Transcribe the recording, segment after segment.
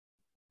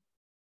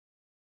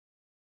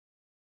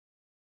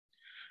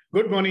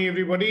Good morning,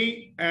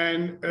 everybody,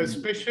 and a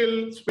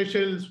special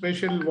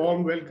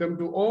warm welcome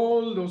to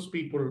all those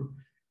people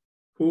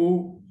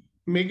who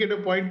make it a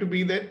point to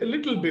be there a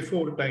little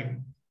before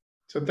time.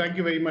 So thank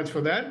you very much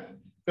for that,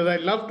 because I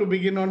love to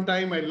begin on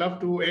time. I love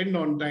to end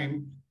on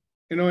time.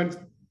 And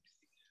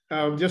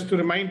just to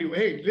remind you,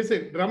 hey,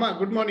 listen, Rama,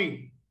 good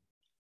morning.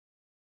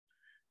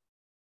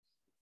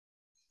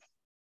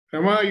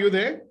 Rama, are you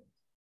there?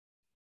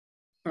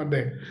 Not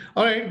there.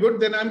 All right, good.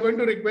 Then I'm going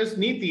to request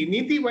Neeti.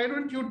 Neeti, why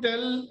don't you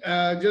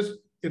just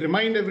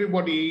remind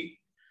everybody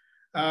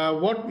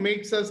what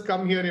makes us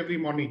come here every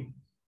morning?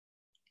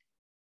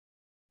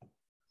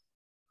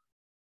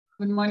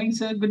 Good morning,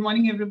 sir. Good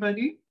morning,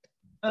 everybody.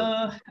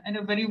 And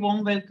a very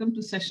warm welcome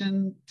to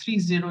session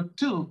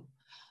 302.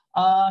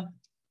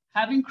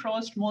 Having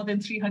crossed more than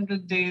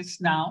 300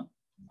 days now,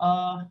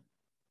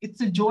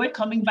 it's a joy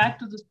coming back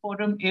to this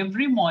forum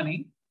every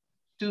morning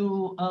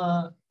to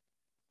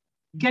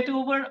get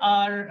over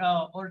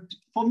or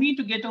for me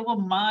to get over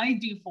my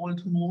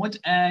default mode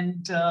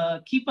and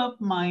keep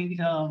up my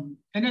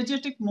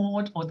energetic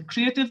mode or the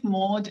creative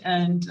mode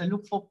and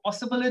look for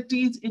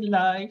possibilities in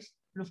life,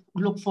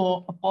 look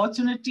for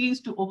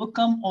opportunities to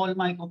overcome all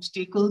my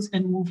obstacles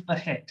and move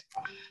ahead.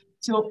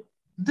 So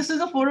this is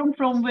a forum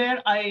from where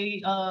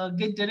I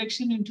get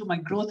direction into my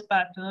growth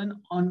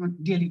pattern on a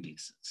daily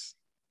basis.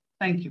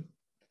 Thank you.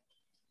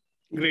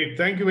 Great,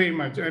 thank you very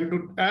much. And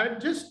to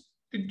add, just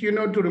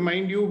to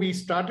remind you, we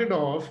started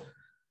off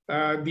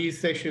these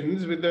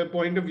sessions with the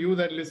point of view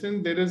that,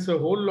 listen, there is a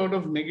whole lot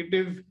of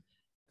negative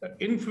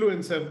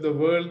influence of the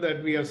world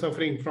that we are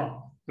suffering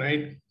from,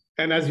 right?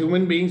 And as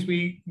human beings,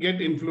 we get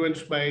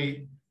influenced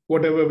by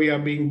whatever we are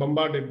being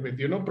bombarded with,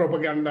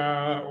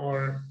 propaganda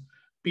or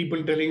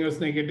people telling us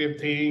negative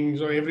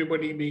things, or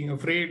everybody being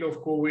afraid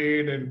of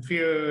COVID and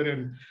fear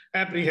and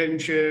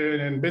apprehension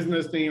and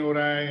business nahi ho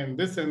raha hai and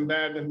this and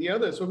that and the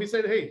other. So we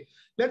said, hey,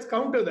 let's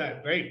counter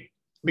that, right?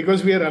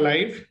 Because we are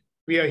alive,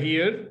 we are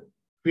here,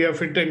 we are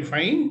fit and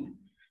fine.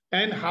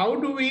 And how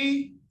do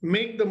we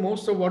make the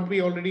most of what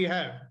we already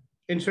have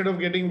instead of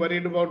getting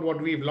worried about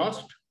what we've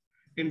lost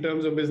in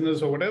terms of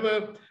business or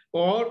whatever,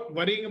 or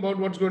worrying about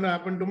what's going to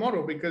happen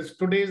tomorrow because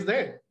today is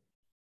there.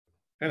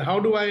 And how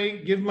do I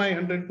give my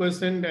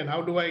 100% and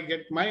how do I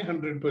get my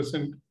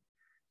 100%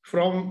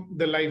 from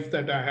the life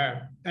that I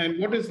have? And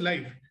what is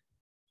life?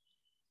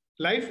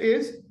 Life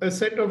is a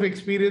set of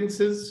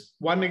experiences,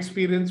 one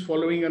experience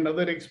following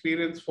another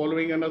experience,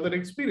 following another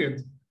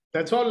experience.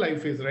 That's all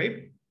life is,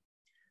 right?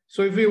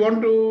 So if we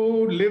want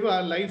to live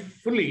our life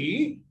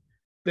fully,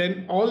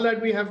 then all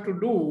that we have to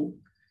do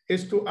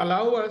is to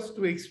allow us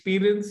to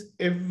experience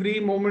every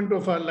moment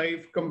of our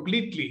life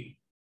completely.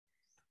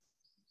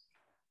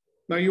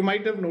 Now, you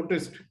might have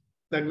noticed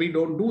that we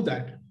don't do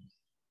that.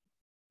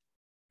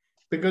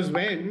 Because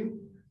when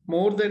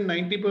more than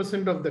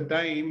 90% of the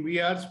time we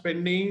are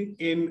spending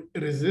in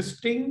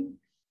resisting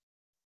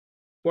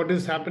what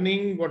is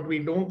happening, what we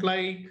don't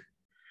like,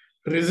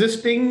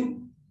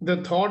 resisting the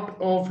thought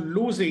of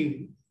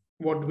losing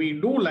what we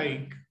do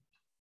like,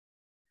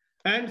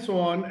 and so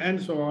on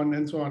and so on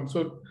and so on.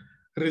 So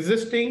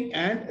resisting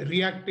and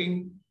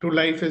reacting to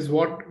life is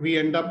what we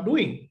end up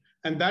doing.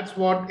 And that's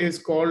what is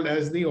called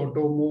as the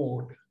auto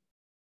mode.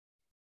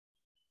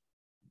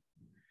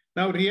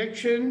 Now,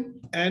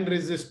 reaction and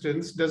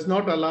resistance does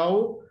not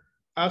allow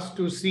us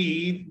to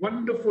see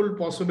wonderful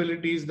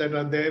possibilities that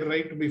are there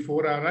right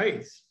before our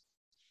eyes,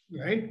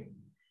 right?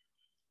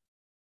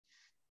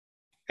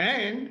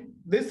 And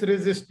this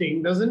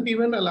resisting doesn't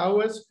even allow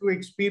us to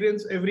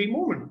experience every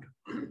moment.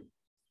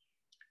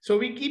 So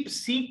we keep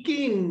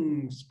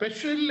seeking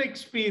special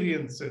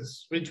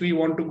experiences, which we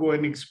want to go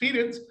and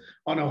experience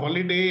on a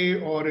holiday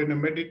or in a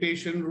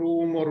meditation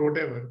room or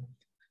whatever.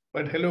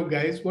 But hello,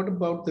 guys, what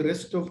about the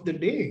rest of the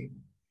day?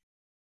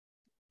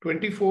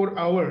 24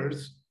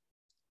 hours,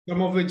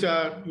 some of which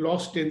are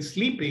lost in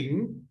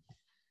sleeping,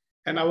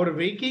 and our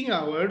waking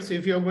hours,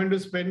 if you're going to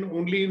spend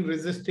only in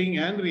resisting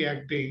and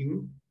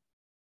reacting,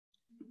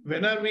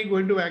 when are we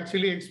going to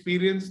actually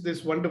experience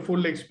this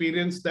wonderful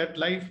experience that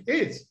life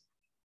is?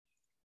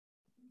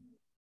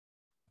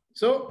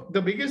 So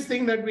the biggest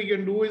thing that we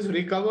can do is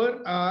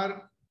recover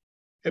our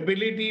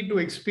ability to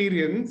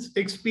experiencing.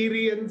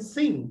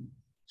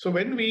 So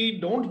when we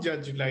don't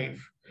judge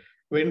life,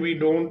 when we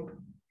don't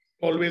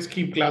always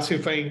keep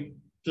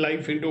classifying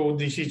life into, oh,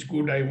 this is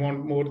good, I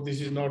want more, this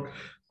is not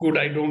good,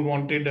 I don't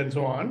want it, and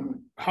so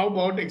on. How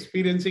about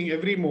experiencing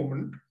every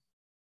moment?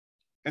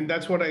 And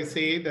that's what I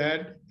say,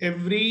 that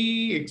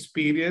every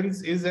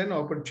experience is an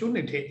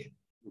opportunity.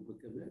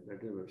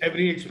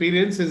 Every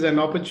experience is an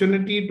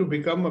opportunity to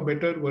become a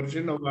better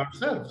version of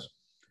ourselves.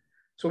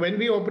 So when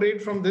we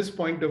operate from this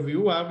point of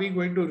view, are we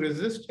going to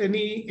resist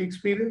any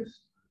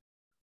experience?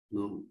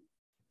 No.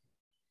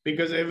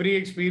 Because every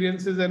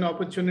experience is an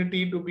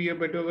opportunity to be a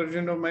better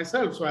version of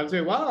myself. So I'll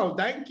say, wow,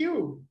 thank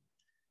you.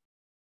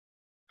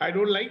 I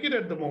don't like it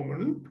at the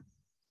moment,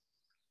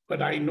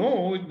 but I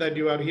know that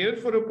you are here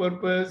for a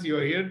purpose. You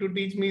are here to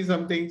teach me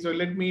something. So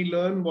let me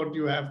learn what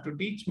you have to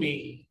teach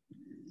me.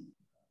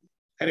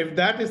 And if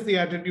that is the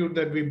attitude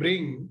that we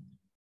bring,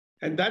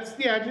 And that's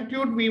the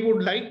attitude we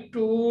would like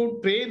to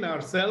train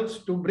ourselves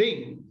to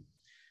bring.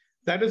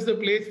 That is the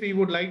place we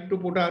would like to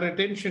put our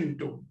attention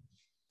to.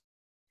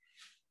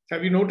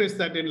 Have you noticed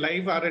that in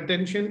life, our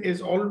attention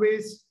is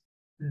always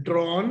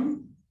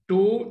drawn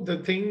to the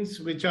things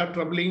which are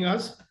troubling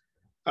us?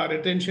 Our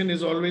attention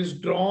is always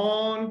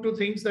drawn to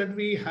things that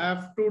we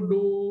have to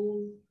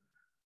do.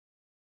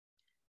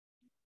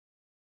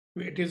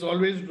 It is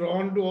always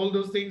drawn to all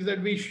those things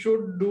that we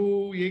should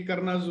do. ये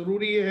करना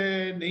जरूरी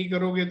है, नहीं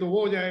करोगे तो वो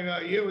हो जाएगा,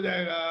 ये हो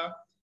जाएगा.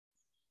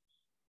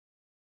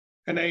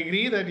 And I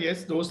agree that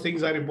yes, those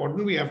things are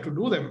important. We have to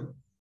do them.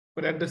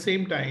 But at the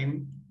same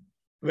time,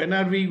 when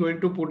are we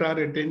going to put our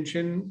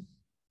attention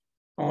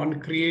on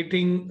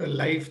creating a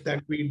life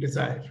that we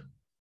desire?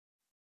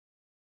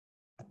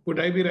 Would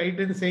I be right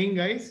in saying,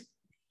 guys?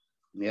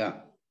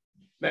 Yeah.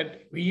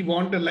 That we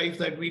want a life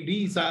that we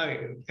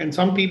desire. And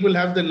some people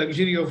have the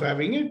luxury of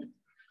having it.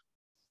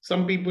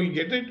 Some people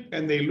get it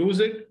and they lose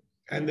it.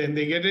 And then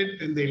they get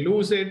it and they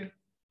lose it.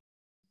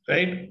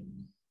 Right?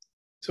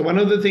 So one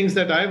of the things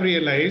that I've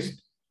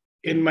realized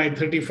in my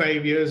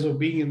 35 years of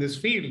being in this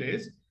field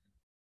is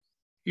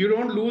you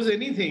don't lose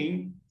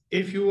anything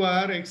if you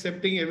are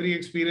accepting every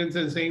experience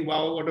and saying,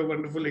 wow, what a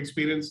wonderful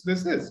experience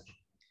this is.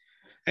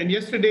 And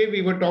yesterday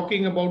we were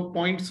talking about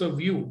points of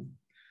view,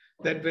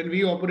 that when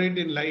we operate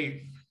in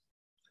life,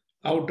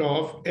 out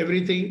of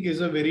everything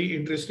is a very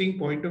interesting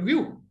point of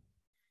view.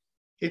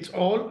 It's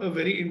all a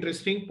very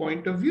interesting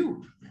point of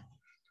view.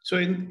 So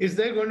is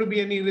there going to be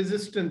any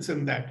resistance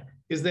in that?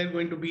 Is there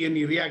going to be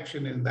any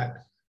reaction in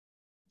that?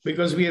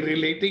 Because we are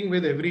relating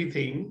with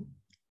everything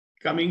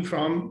coming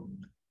from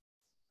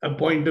a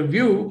point of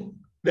view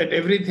that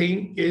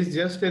everything is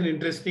just an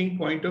interesting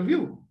point of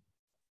view.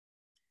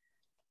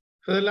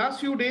 For the last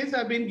few days,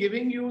 I've been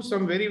giving you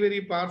some very,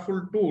 very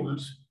powerful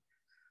tools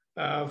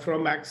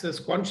from Access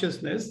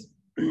Consciousness.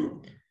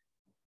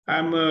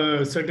 I'm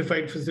a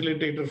certified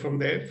facilitator from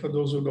there, for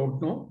those who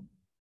don't know.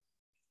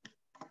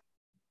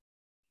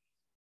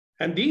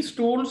 And these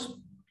tools,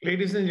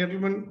 ladies and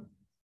gentlemen,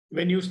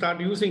 when you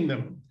start using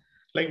them,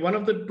 like one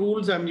of the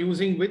tools I'm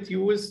using with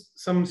you is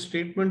some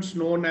statements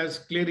known as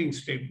clearing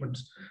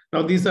statements.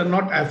 Now, these are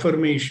not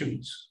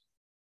affirmations.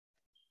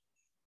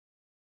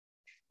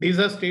 These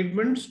are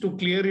statements to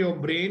clear your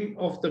brain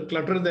of the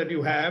clutter that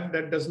you have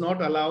that does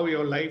not allow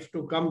your life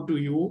to come to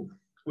you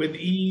with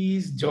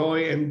ease,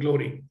 joy, and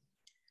glory.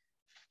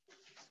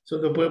 So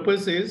the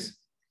purpose is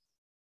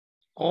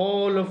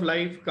all of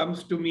life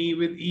comes to me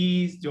with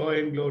ease, joy,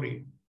 and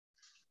glory.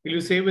 Will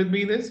you say with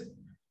me this?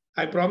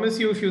 I promise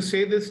you, if you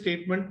say this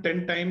statement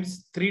 10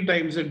 times, 3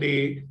 times a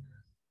day,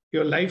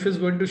 your life is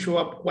going to show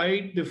up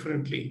quite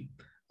differently.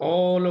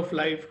 All of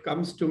life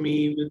comes to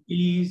me with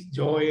ease,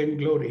 joy, and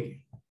glory.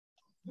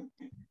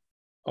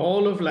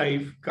 All of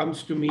life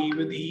comes to me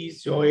with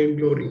ease, joy, and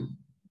glory.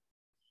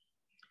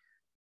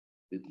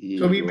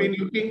 So we've been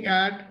looking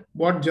at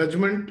what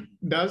judgment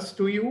does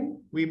to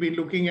you. We've been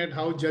looking at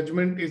how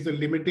judgment is a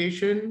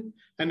limitation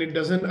and it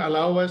doesn't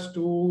allow us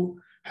to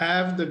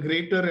have the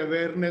greater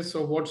awareness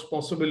of what's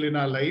possible in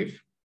our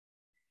life.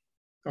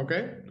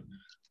 Okay.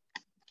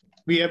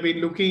 We have been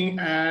looking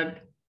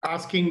at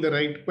asking the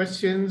right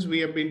questions. We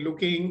have been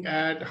looking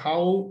at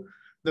how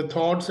the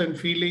thoughts and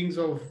feelings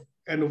of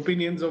and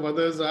opinions of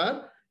others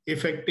are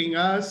affecting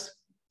us.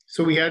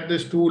 So we had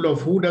this tool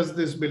of who does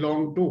this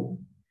belong to?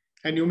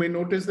 And you may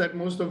notice that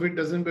most of it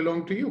doesn't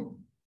belong to you.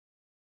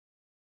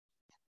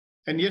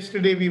 And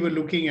yesterday we were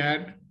looking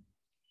at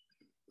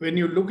when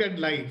you look at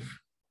life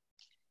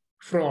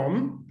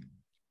from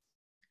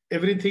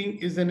everything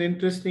is an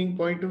interesting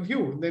point of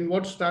view, then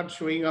what starts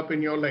showing up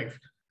in your life?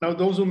 Now,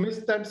 those who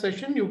missed that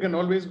session, you can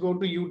always go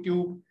to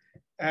YouTube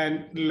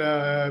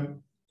and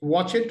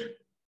watch it.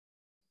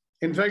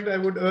 In fact, I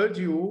would urge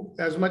you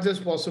as much as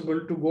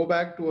possible to go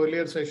back to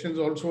earlier sessions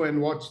also and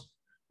watch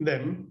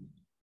them.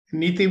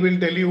 Neeti will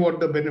tell you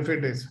what the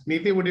benefit is.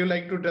 Neeti, would you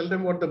like to tell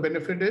them what the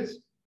benefit is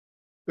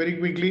very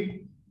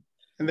quickly?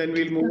 And then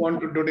we'll move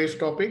on to today's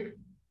topic.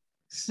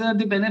 So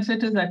the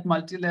benefit is at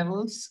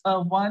multi-levels.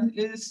 One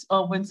is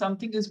when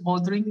something is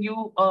bothering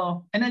you,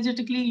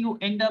 energetically, you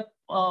end up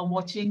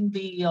watching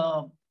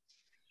the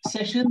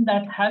session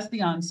that has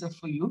the answer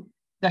for you.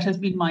 That has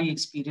been my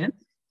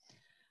experience.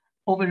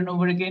 Over and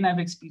over again, I've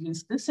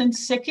experienced this. And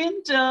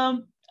second,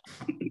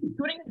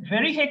 during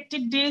very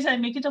hectic days, I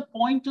make it a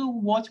point to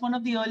watch one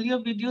of the earlier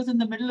videos in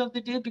the middle of the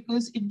day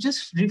because it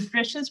just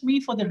refreshes me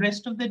for the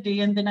rest of the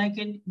day. And then I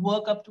can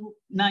work up to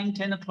 9,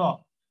 10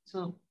 o'clock.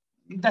 So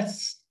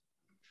that's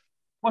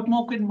what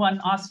more can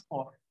one ask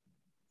for?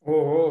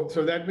 Oh,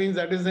 so that means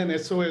that is an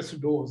SOS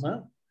dose,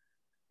 huh?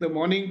 The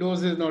morning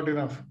dose is not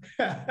enough.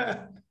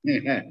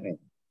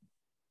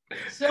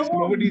 So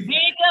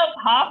day ka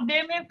half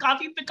day mein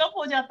काफी pickup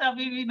हो जाता है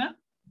अभी भी ना?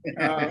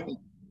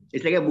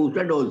 It's like a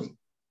booster dose.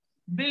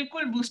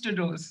 बिल्कुल booster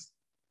dose.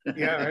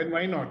 Yeah, and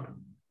why not?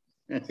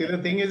 See, the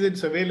thing is,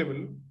 it's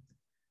available,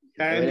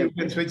 and you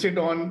can switch it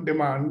on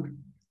demand.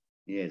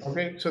 Yes.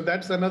 Okay, so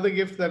that's another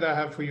gift that I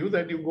have for you.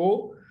 That you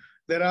go.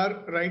 There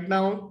are right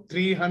now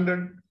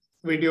 300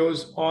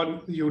 videos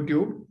on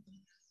YouTube.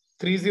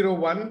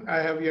 301, I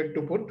have yet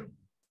to put.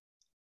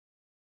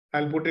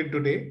 I'll put it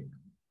today.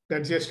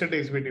 That's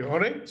yesterday's video. All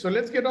right. So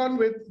let's get on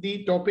with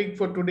the topic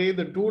for today,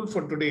 the tool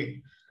for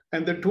today.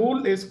 And the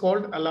tool is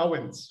called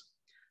allowance.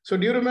 So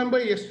do you remember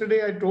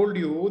yesterday I told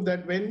you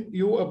that when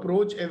you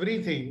approach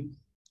everything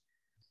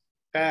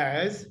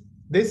as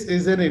this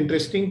is an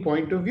interesting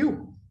point of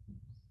view,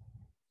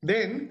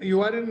 then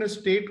you are in a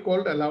state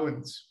called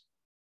allowance.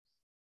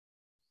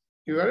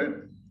 You got it?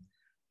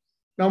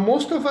 Now,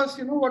 most of us,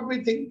 you know what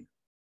we think?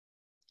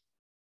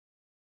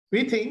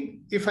 We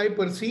think if I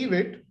perceive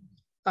it,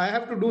 I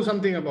have to do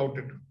something about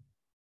it.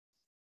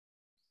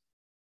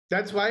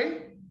 That's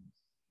why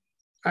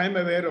I'm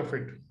aware of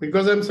it,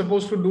 because I'm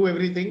supposed to do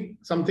everything,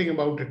 something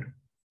about it.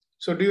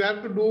 So do you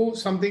have to do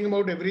something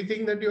about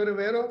everything that you're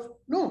aware of?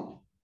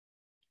 No.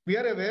 We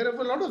are aware of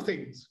a lot of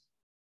things.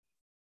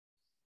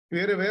 We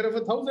are aware of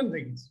 1,000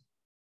 things.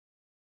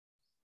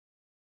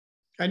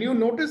 And you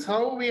notice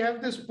how we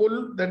have this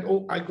pull that,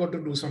 oh, I got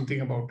to do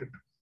something about it.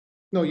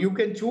 No, you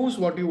can choose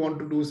what you want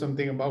to do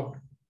something about.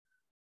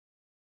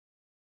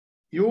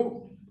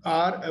 You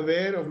are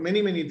aware of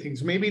many, many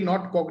things, maybe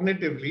not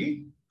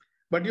cognitively,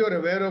 but you're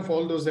aware of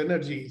all those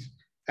energies.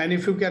 And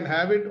if you can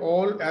have it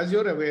all as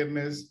your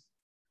awareness,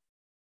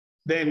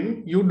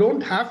 then you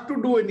don't have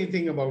to do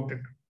anything about it.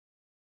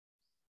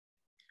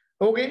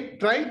 Okay,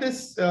 try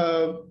this,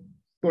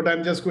 what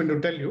I'm just going to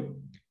tell you.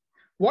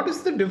 What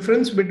is the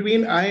difference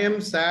between I am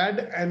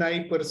sad and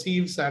I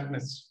perceive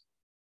sadness?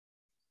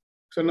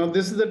 So now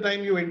this is the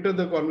time you enter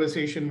the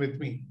conversation with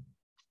me.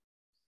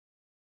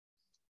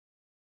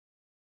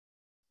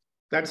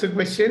 That's a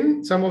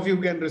question. Some of you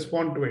can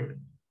respond to it.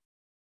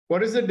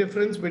 What is the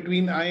difference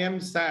between I am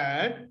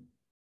sad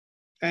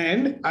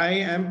and I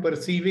am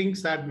perceiving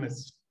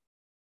sadness?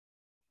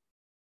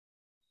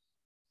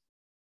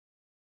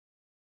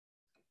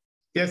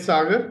 Yes,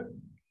 Sagar?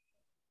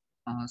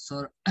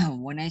 So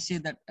when I say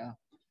that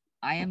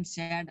I am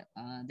sad,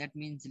 that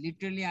means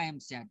literally I am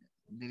sad.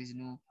 There is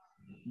no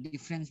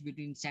difference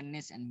between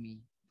sadness and me.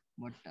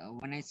 But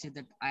when I say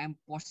that I am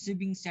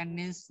perceiving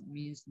sadness,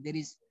 means there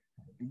is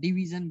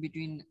division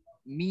between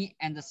me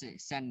and the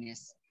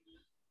sadness.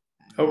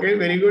 Okay,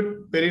 very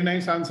good. Very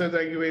nice answer.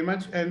 Thank you very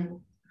much.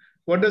 And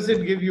what does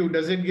it give you?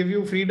 Does it give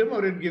you freedom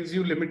or it gives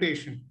you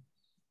limitation?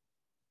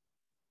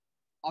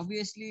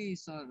 Obviously,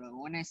 sir,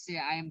 when I say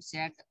I am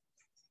sad,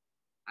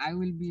 I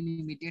will be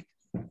limited.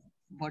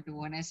 But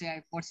when I say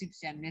I perceive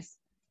sadness,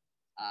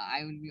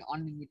 I will be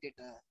unlimited.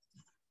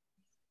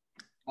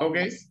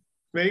 Okay,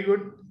 very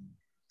good.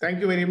 Thank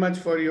you very much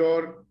for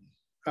your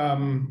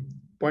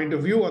point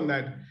of view on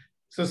that.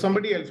 So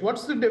somebody else,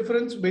 what's the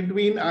difference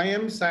between I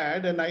am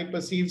sad and I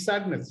perceive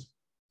sadness?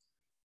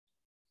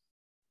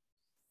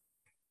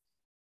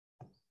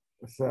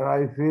 Sir,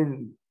 I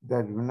feel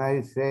that when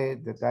I say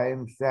that I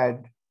am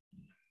sad,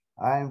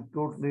 I am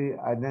totally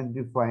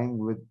identifying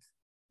with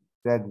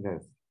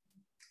sadness.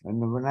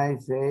 And when I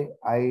say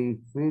I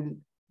feel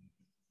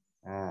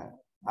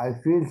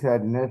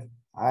sadness,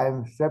 I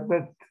am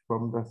separate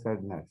from the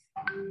sadness.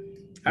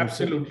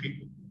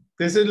 Absolutely.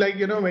 This is like,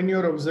 you know, when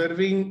you're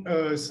observing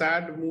a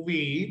sad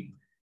movie,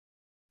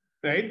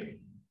 right?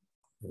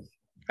 Yes.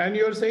 And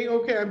you're saying,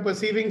 okay, I'm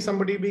perceiving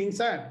somebody being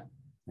sad.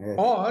 Yes.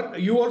 Or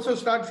you also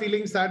start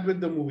feeling sad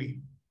with the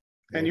movie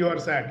and you are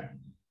sad.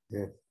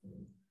 Yes.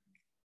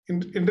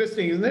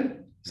 Interesting, isn't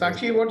it?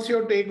 Sakshi, Yes. what's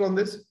your take on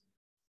this?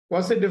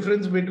 What's the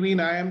difference between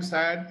I am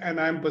sad and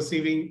I am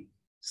perceiving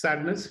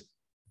sadness?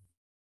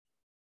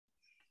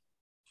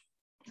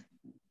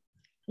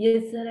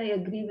 Yes, sir, I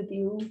agree with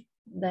you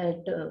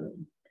that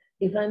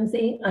if I'm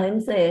saying I'm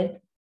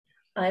sad,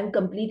 I'm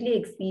completely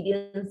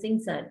experiencing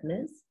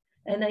sadness,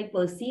 and I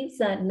perceive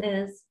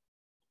sadness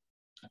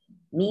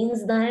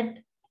means that,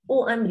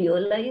 oh, I'm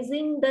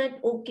realizing that,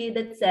 okay,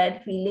 that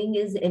sad feeling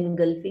is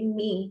engulfing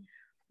me,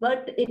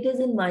 but it is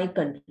in my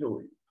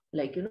control.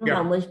 Like, you know, Yeah.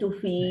 how much to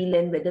feel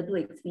and whether to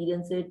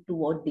experience it to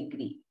what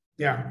degree.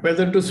 Yeah,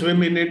 whether to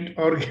swim in it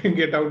or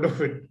get out of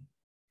it.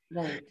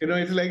 Right. You know,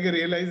 it's like a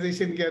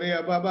realization,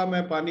 Baba,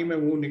 main pani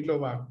mein hu, niklo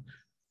bahar.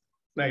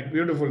 Right,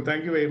 beautiful.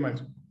 Thank you very much.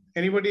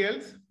 Anybody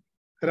else?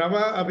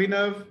 Rama,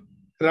 Abhinav.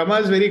 Rama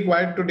is very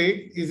quiet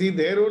today. Is he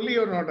there only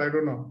or not? I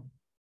don't know.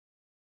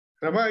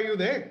 Rama, are you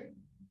there?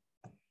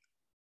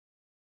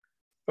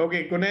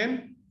 Okay,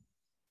 Kunen?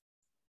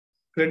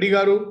 Reddy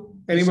Garu?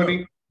 Anybody?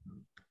 Yes,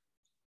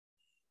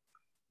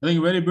 I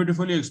think very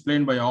beautifully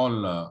explained by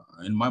all.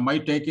 And my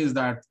take is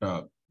that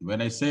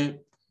when I say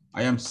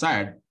I am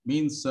sad,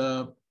 means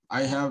I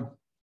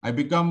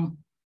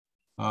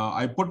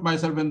put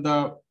myself in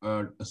the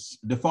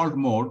default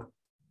mode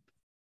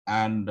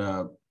and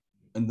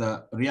in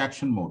the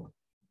reaction mode,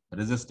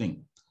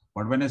 resisting.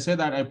 But when I say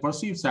that I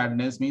perceive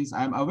sadness, means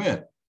I am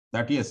aware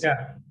that yes,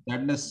 Yeah.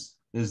 sadness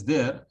is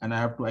there and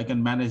I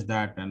can manage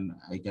that and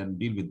I can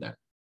deal with that.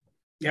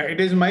 Yeah,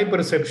 it is my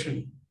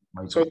perception.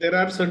 So there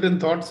are certain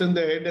thoughts in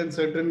the head and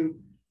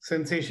certain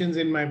sensations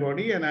in my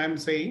body, and I'm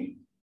saying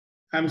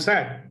I'm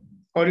sad.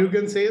 Or you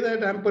can say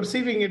that I'm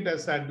perceiving it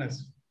as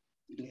sadness.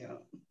 Yeah.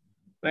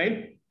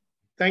 Right?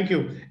 Thank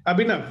you.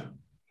 Abhinav.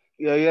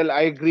 yeah,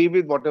 I agree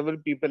with whatever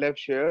people have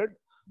shared.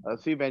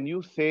 See, when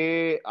you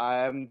say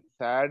I am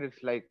sad,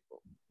 it's like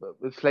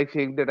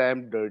saying that I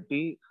am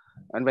dirty.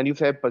 And when you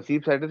say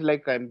perceived sad, it's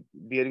like I'm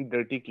wearing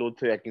dirty clothes,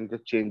 so I can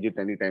just change it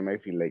anytime I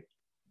feel like.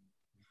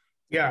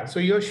 Yeah, so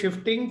you're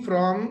shifting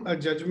from a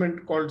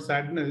judgment called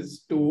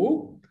sadness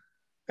to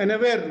an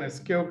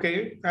awareness.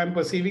 Okay, I'm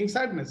perceiving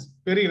sadness.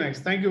 Very nice.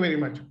 Thank you very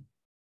much.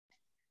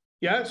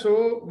 Yeah,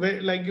 so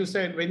like you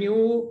said, when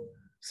you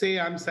say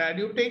I'm sad,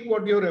 you take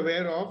what you're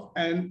aware of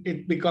and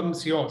it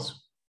becomes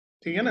yours.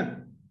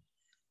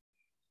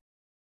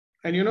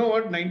 And you know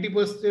what?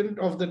 90%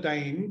 of the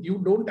time, you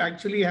don't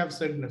actually have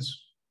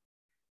sadness.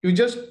 You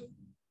just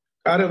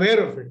are aware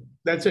of it.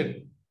 That's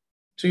it.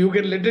 So you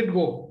can let it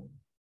go.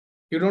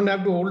 You don't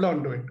have to hold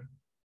on to it.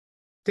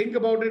 Think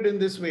about it in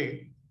this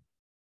way.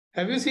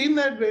 Have you seen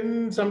that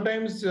when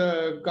sometimes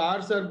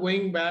cars are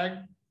going back,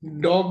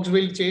 dogs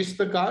will chase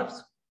the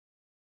cars?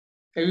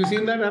 Have you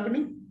seen that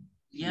happening?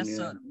 Yes,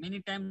 sir.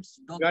 Many times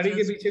dogs. Gaadi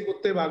ke piche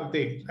kutte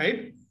bhagte,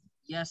 right?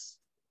 Yes.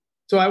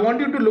 So I want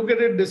you to look at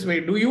it this way.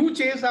 Do you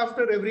chase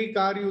after every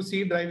car you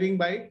see driving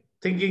by,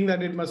 thinking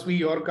that it must be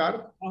your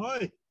car?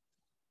 Ahoy.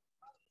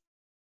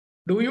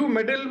 Do you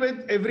meddle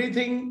with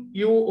everything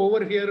you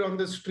overhear on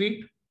the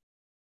street?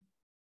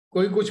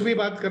 कोई कुछ भी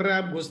बात कर रहा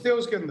है, आप घुसते हो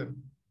उसके अंदर.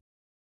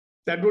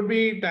 That would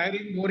be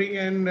tiring, boring,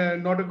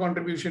 and not a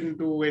contribution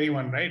to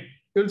anyone, right?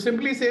 You'll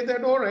simply say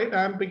that, all right,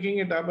 I'm picking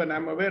it up and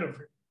I'm aware of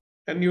it.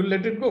 And you'll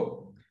let it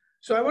go.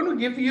 So I want to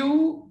give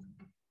you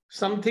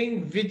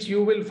something which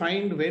you will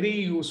find very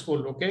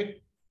useful,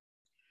 okay?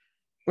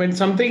 When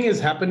something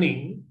is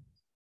happening,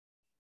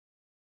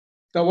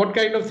 now what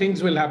kind of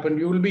things will happen?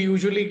 You will be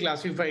usually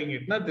classifying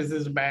it. Na? This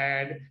is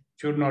bad,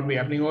 should not be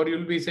happening. Or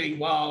you'll be saying,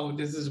 wow,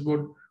 this is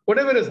good,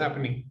 whatever is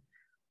happening.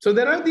 So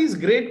there are these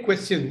great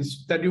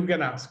questions that you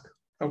can ask,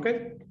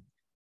 okay?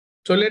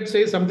 So let's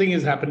say something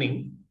is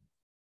happening.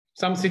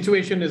 Some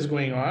situation is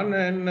going on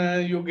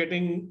and you're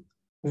getting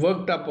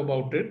worked up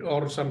about it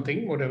or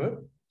something,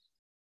 whatever.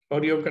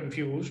 Or you're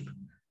confused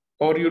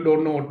or you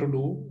don't know what to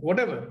do,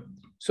 whatever.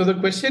 So the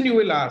question you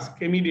will ask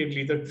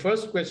immediately, the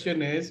first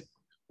question is,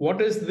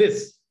 what is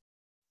this?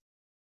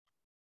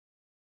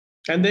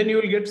 And then you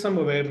will get some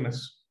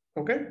awareness,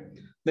 okay?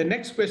 The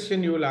next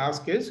question you will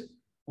ask is,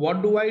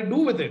 what do I do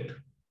with it?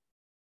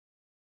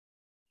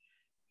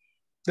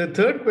 The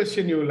third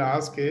question you will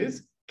ask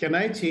is, can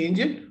I change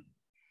it?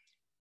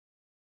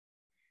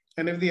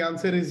 And if the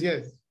answer is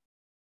yes,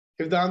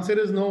 if the answer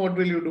is no, what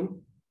will you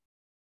do?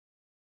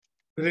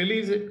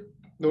 Release it.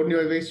 Don't you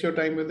waste your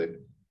time with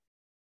it.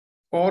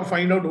 Or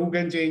find out who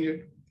can change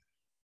it.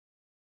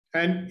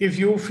 And if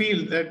you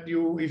feel that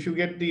if you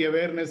get the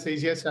awareness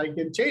says, yes, I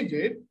can change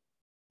it,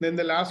 then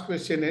the last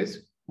question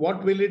is,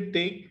 what will it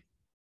take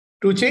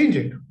to change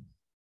it?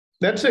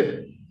 That's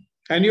it.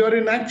 And you are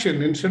in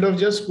action instead of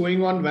just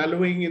going on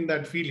wallowing in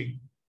that feeling,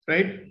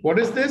 right? What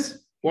is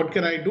this? What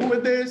can I do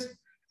with this?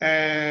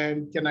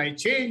 And can I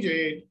change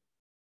it?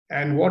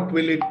 And what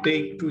will it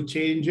take to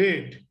change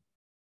it?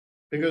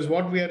 Because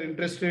what we are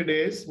interested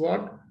is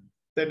what?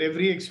 That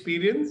every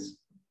experience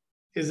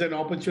is an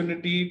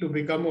opportunity to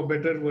become a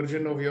better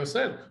version of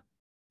yourself.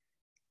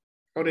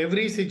 Or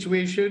every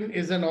situation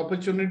is an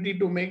opportunity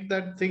to make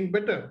that thing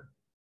better.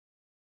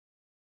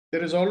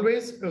 There is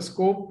always a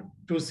scope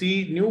to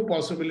see new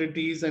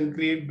possibilities and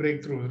create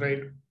breakthroughs,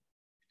 right?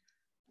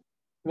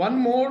 One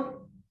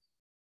more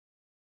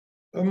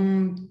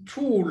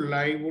tool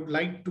I would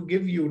like to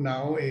give you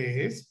now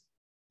is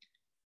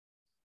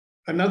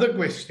another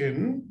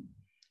question.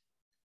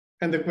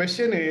 And the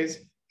question is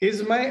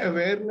my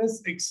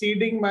awareness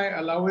exceeding my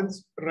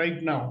allowance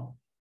right now?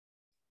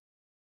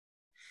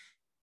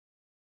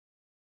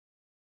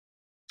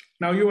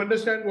 Now you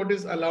understand what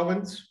is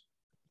allowance?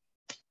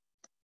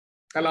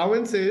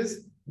 Allowance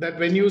is that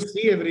when you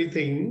see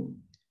everything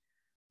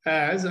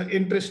as an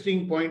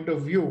interesting point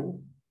of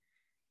view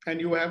and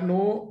you have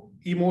no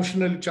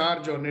emotional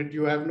charge on it,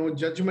 you have no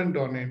judgment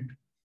on it,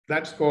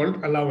 that's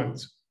called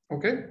allowance,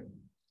 okay?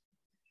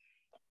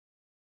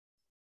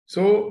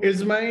 So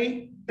is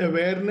my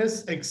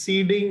awareness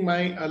exceeding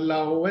my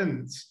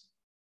allowance?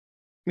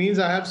 Means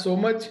I have so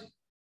much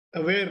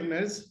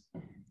awareness,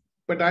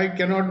 but I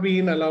cannot be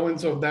in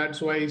allowance of that.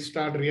 So I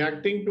start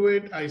reacting to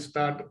it. I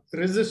start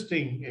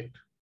resisting it.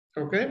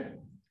 Okay.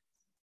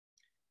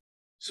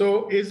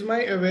 So is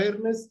my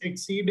awareness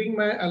exceeding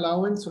my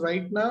allowance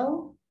right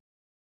now?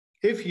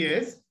 If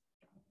yes,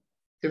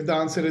 if the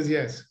answer is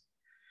yes,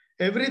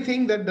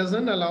 everything that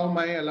doesn't allow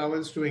my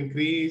allowance to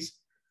increase,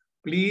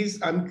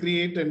 please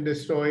uncreate and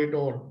destroy it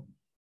all.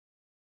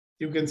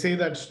 You can say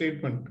that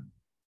statement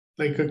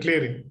like a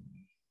clearing.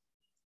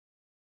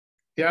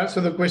 Yeah,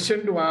 so the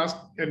question to ask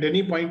at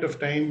any point of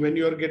time when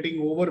you are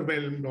getting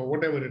overwhelmed or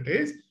whatever it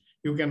is,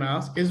 you can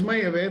ask, is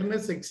my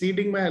awareness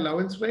exceeding my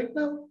allowance right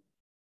now?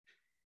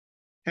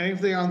 And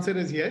if the answer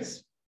is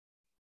yes,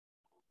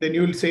 then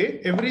you will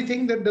say,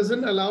 everything that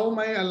doesn't allow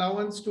my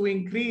allowance to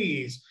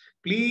increase,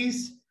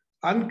 please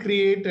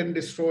uncreate and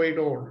destroy it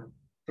all.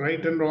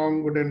 Right and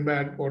wrong, good and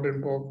bad, pot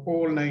and pork,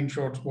 all 9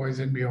 shorts, boys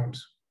and beyonds.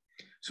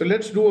 So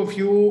let's do a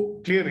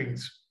few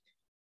clearings.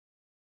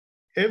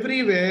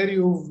 Everywhere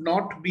you've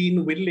not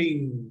been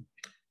willing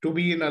to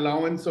be in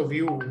allowance of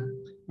you,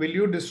 will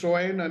you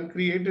destroy and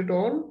uncreate it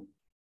all?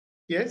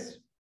 Yes?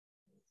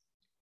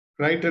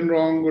 Right and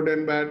wrong, good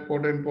and bad,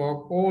 pot and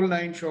pock, all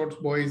 9 shorts,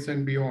 boys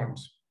and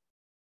beyonds.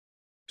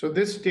 So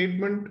this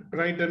statement,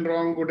 right and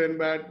wrong, good and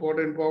bad, pot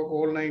and pock,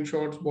 all 9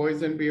 shorts,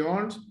 boys and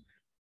beyonds,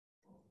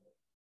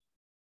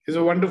 is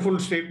a wonderful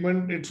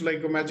statement. It's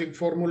like a magic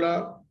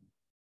formula.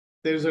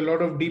 There's a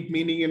lot of deep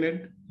meaning in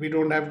it. We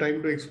don't have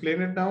time to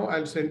explain it now.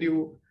 I'll send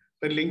you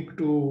a link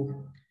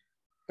to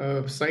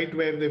a site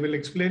where they will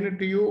explain it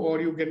to you, or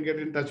you can get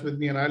in touch with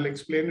me and I'll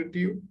explain it to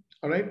you.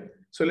 All right.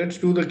 So let's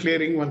do the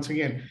clearing once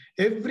again.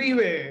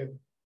 Everywhere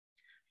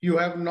you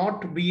have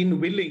not been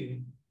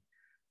willing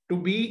to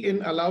be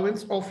in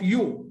allowance of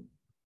you.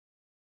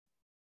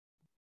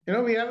 You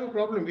know, we have a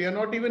problem. We are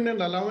not even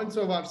in allowance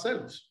of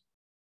ourselves.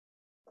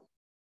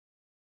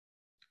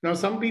 Now,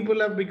 some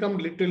people have become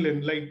little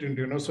enlightened,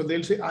 you know, so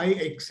they'll say, I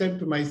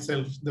accept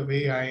myself the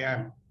way I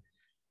am.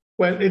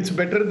 Well, it's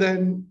better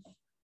than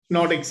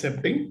not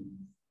accepting.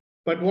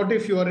 But what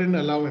if you are in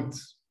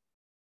allowance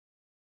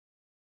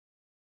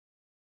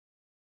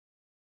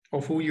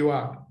of who you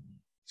are?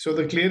 So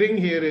the clearing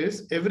here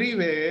is,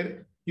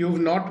 everywhere you've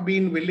not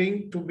been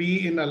willing to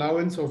be in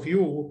allowance of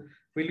you,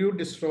 will you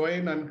destroy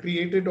and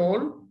uncreate it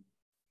all?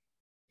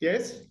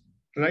 Yes?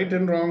 Right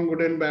and wrong, good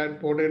and bad,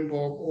 pot and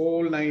pock,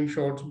 all 9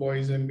 shorts,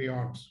 boys and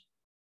beyonds.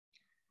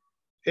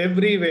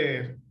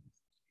 Everywhere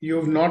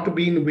you've not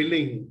been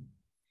willing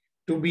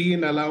to be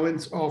in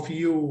allowance of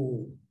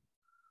you,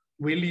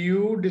 will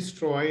you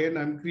destroy and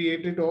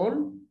uncreate it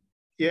all?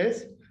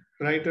 Yes?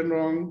 Right and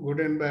wrong, good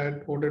and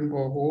bad, pot and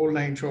pock, all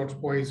 9 shorts,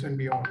 boys and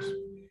beyonds.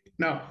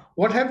 Now,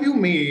 what have you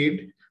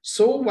made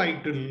so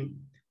vital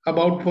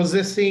about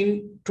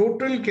possessing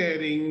total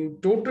caring,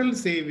 total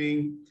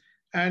saving,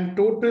 and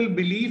total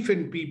belief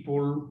in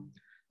people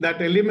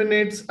that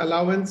eliminates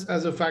allowance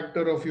as a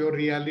factor of your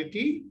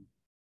reality?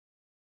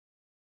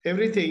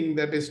 Everything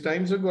that is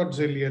times a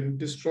godzillion,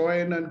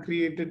 destroy and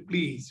uncreate it,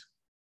 please.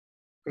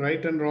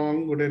 Right and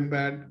wrong, good and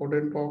bad, pot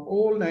and pock,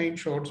 all 9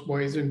 shorts,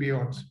 boys and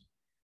beyonds.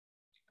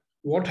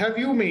 What have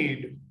you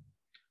made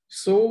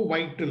so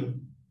vital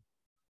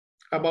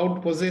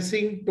about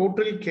possessing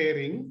total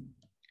caring,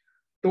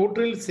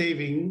 total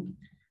saving,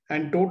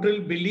 and total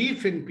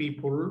belief in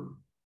people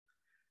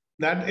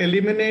that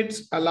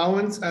eliminates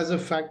allowance as a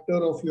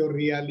factor of your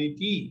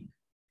reality?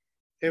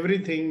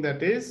 Everything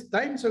that is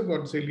times a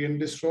godzillion,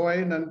 destroy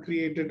and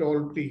uncreate it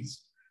all,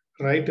 please.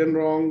 Right and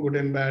wrong, good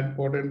and bad,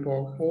 pot and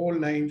pock, all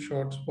 9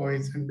 shorts,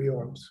 boys and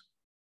beyonds.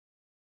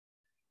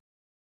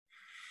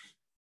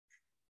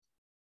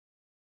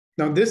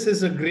 Now, this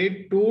is a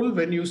great tool.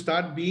 When you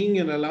start being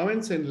in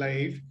allowance in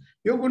life,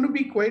 you're going to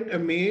be quite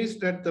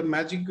amazed at the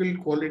magical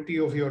quality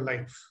of your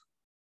life.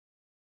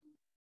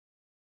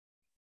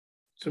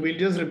 So we'll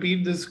just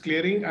repeat this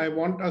clearing. I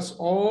want us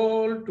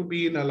all to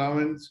be in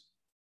allowance.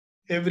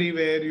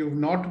 Everywhere you've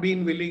not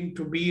been willing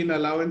to be in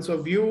allowance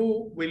of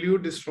you, will you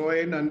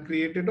destroy and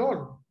uncreate it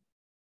all?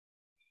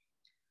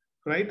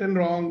 Right and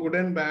wrong, good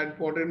and bad,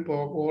 pot and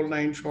pock, all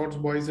 9 shorts,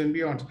 boys and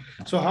beyonds.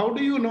 So how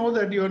do you know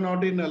that you're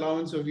not in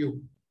allowance of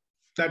you?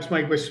 That's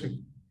my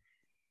question.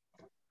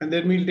 And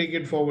then we'll take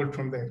it forward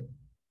from there.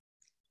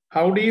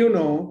 How do you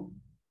know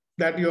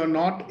that you're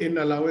not in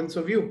allowance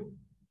of you?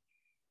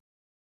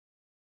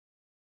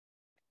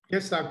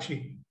 Yes,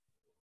 Sakshi.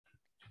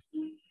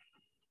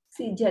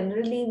 See,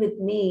 generally with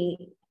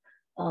me,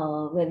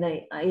 when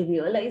I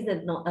realize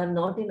that no, I'm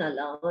not in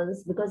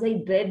allowance because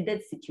I dread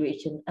that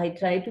situation. I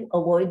try to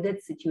avoid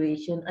that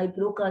situation. I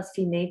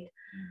procrastinate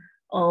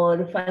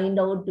or find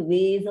out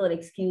ways or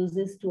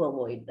excuses to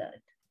avoid that.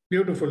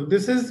 Beautiful.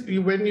 This is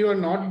when you are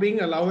not being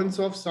allowance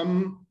of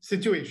some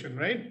situation,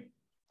 right?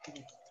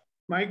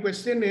 My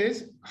question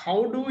is,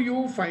 how do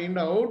you find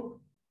out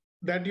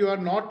that you are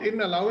not in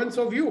allowance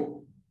of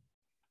you?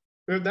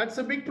 Well, that's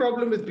a big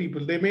problem with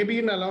people. They may be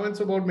in allowance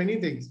about many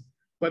things,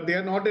 but they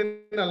are not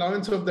in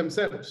allowance of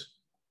themselves.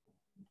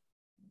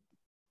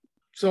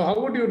 So how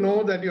would you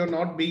know that you're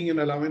not being in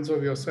allowance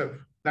of yourself?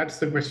 That's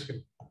the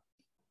question.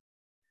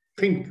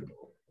 Think.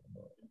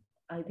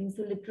 I think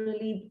so.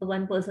 Literally,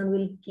 one person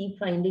will keep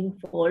finding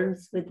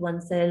faults with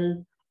oneself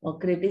or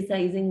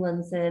criticizing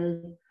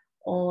oneself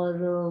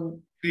or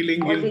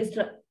feeling always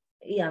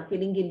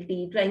feeling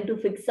guilty, trying to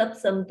fix up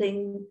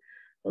something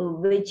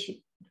which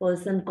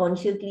person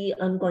consciously,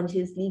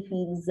 unconsciously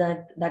feels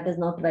that is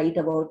not right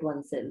about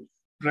oneself.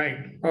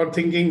 Right. Or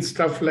thinking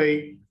stuff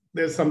like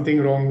there's something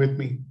wrong with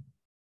me.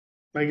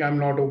 Like I'm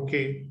not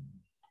okay.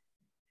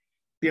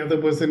 The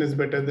other person is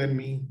better than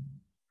me,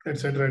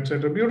 etc.,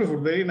 etc. Beautiful.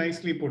 Very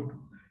nicely put.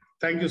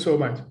 Thank you so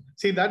much.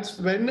 See, that's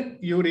when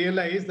you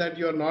realize that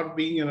you're not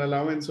being an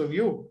allowance of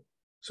you.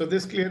 So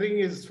this clearing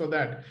is for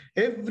that.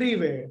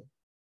 Everywhere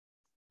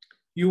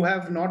you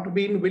have not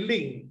been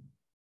willing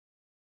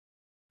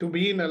to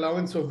be in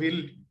allowance of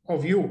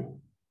you.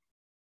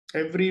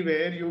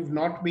 Everywhere you've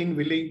not been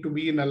willing to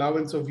be in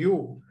allowance of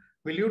you.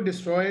 Will you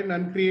destroy and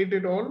uncreate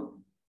it all?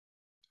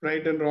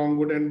 right and wrong,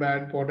 good and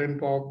bad, pot and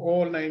pock,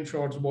 all 9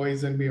 shorts,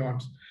 boys and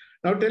beyonds.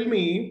 Now tell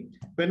me,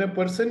 when a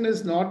person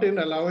is not in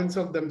allowance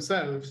of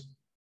themselves,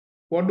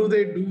 what do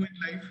they do in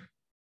life?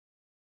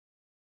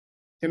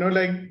 You know,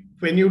 like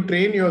when you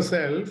train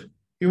yourself,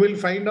 you will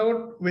find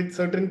out with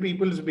certain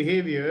people's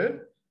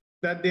behavior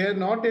that they are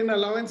not in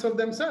allowance of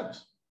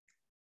themselves.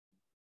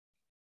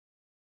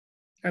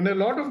 And a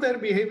lot of their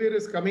behavior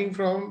is coming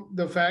from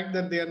the fact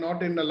that they are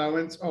not in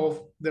allowance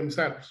of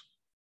themselves.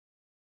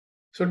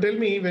 So tell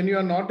me, when you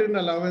are not in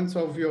allowance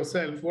of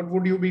yourself, what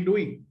would you be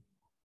doing?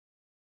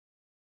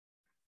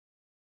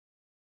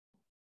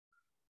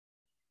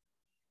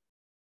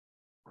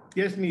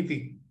 Yes,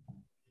 Neeti.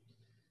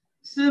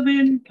 So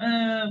when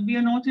we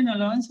are not in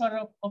allowance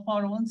of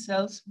our own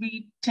selves,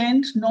 we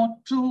tend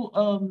not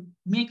to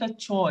make a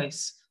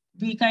choice.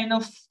 We kind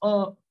of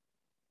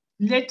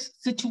let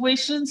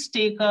situations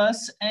take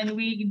us, and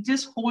we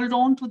just hold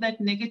on to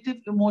that negative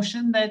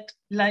emotion that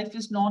life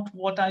is not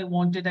what I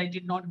wanted. I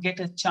did not get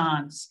a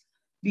chance.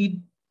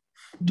 We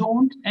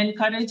don't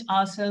encourage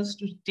ourselves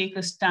to take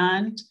a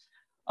stand,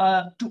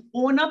 to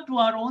own up to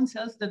our own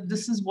selves that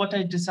this is what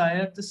I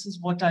desire, this is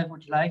what I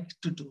would like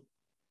to do.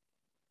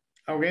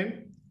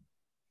 Okay.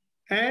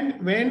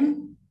 And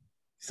when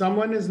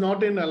someone is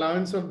not in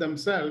allowance of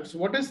themselves,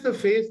 what is the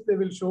face they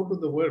will show to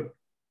the world?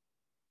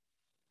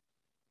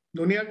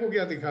 दुनिया को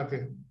क्या दिखाते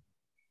हैं?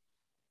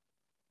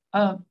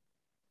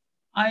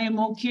 I am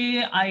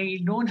okay. I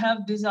don't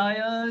have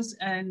desires,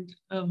 and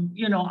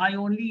you know, I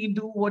only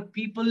do what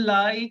people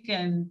like,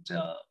 and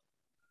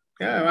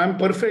yeah, I'm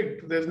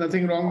perfect. There's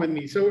nothing wrong with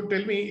me. So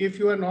tell me, if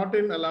you are not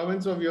in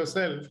allowance of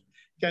yourself,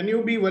 can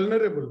you be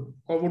vulnerable,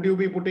 or would you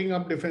be putting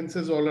up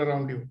defenses all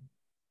around you?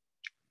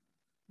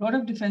 A lot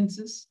of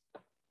defenses.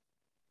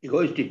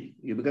 Egoistic.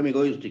 You become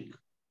egoistic.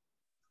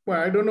 Well,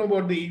 I don't know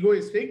about the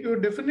egoistic. You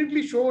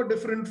definitely show a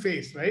different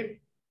face, right?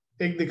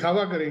 एक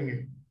दिखावा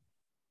करेंगे.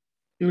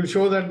 You will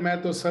show that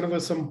मैं तो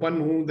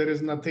सर्वसंपन्न हूँ. There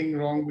is nothing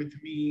wrong with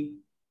me.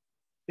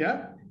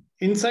 Yeah.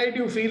 Inside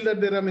you feel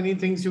that there are many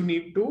things you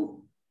need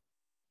to.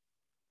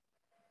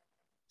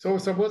 So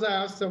suppose I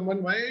ask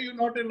someone, why are you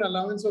not in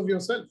allowance of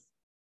yourself?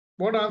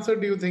 What answer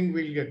do you think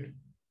we'll get?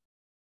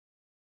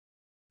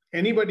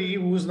 Anybody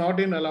who's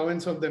not in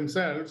allowance of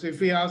themselves, if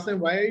we ask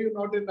them, why are you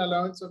not in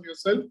allowance of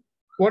yourself?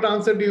 What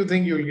answer do you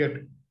think you'll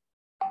get?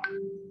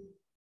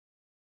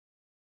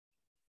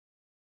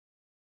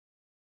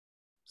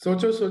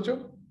 Socho,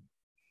 socho.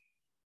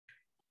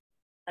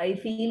 I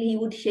feel he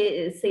would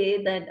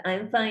say that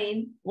I'm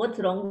fine. What's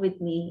wrong with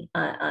me?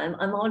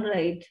 I'm all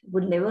right.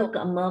 Would never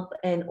come up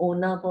and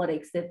own up or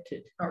accept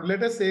it. Now,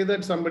 let us say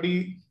that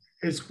somebody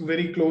is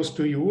very close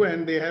to you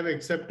and they have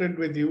accepted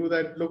with you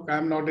that, look,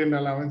 I'm not in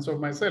allowance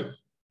of myself.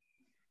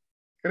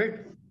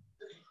 Correct?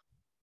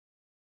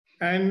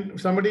 And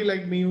somebody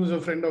like me who's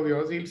a friend of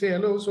yours, he'll say,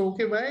 hello, so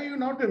okay, why are you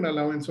not in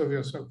allowance of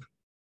yourself?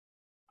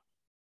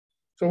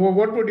 So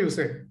what would you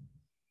say?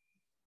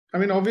 I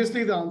mean,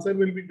 obviously the answer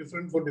will be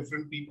different for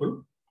different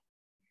people.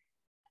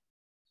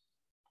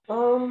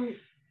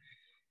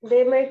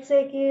 They might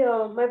say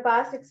that my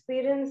past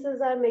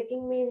experiences are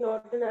making me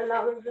not in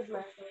allowance with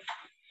myself.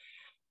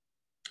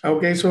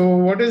 Okay, so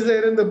what is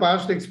there in the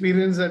past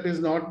experience that is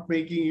not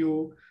making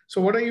you?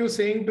 So what are you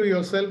saying to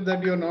yourself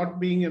that you're not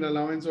being in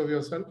allowance of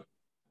yourself?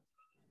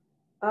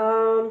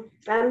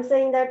 I'm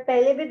saying that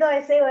पहले भी तो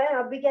ऐसे हुआ है,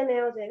 अभी क्या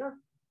नया हो जाएगा?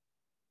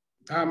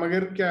 हाँ,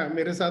 मगर क्या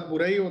मेरे साथ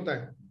बुरा ही होता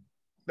है?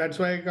 That's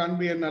why I can't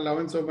be an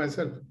allowance of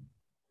myself.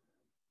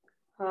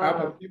 आप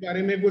अपने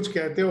बारे में कुछ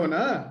कहते हो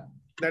ना?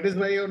 That is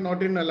why you're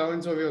not in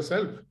allowance of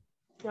yourself.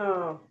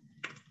 I'm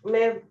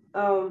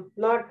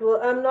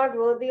not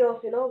worthy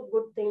of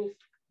good things.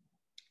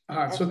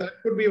 So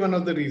that could be one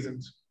of the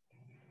reasons.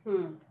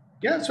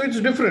 Yeah, so it's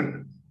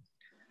different.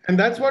 And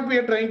that's what we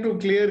are trying to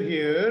clear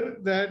here,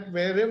 that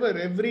wherever,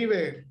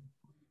 everywhere.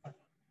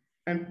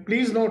 And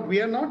please note, we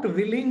are not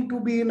willing to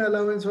be in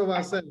allowance of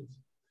ourselves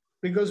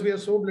because we are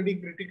so bloody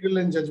critical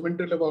and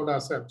judgmental about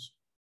ourselves.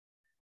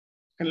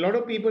 And a lot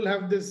of people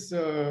have this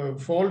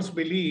false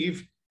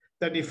belief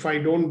that if I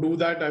don't do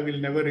that, I will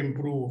never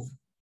improve.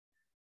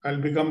 I'll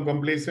become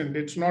complacent.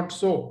 It's not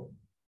so.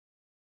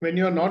 When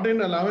you're not in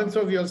allowance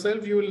of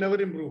yourself, you will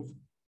never improve.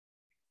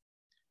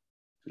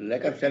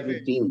 Lack of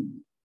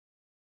self-esteem.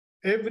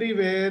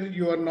 Everywhere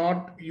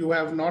you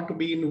have not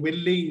been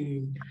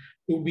willing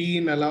to be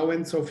in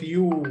allowance of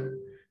you.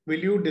 Will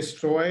you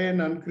destroy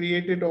and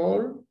uncreate it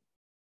all?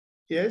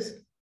 Yes.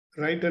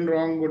 Right and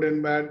wrong, good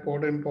and bad,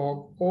 pot and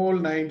pock, all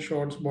 9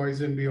 shorts,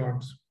 boys and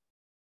beyonds.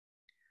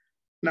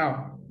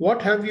 Now,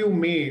 what have you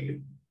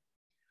made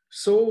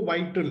so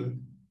vital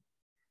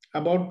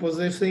about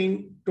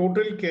possessing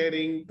total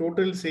caring,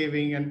 total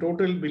saving, and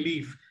total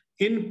belief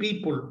in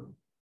people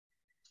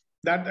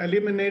that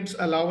eliminates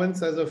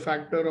allowance as a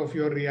factor of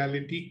your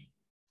reality?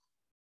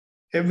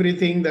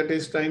 Everything that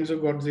is times a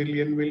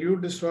godzillion, will you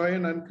destroy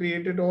and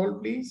uncreate it all,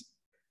 please?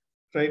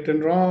 Right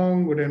and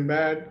wrong, good and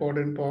bad, pot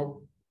and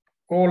pock,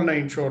 all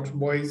 9 shorts,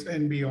 boys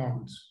and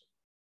beyonds.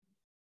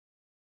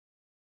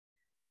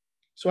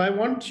 So I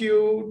want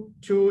you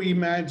to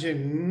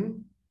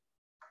imagine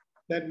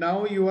that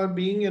now you are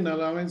being in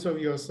allowance of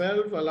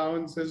yourself,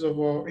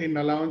 in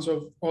allowance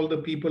of all the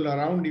people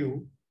around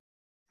you.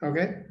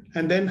 Okay.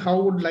 And then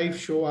how would life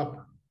show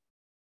up?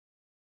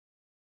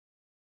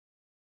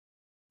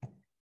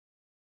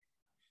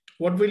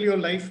 What will your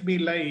life be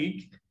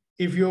like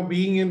if you're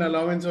being in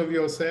allowance of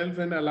yourself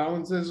and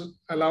allowance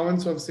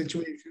of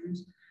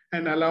situations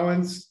and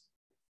allowance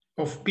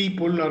of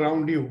people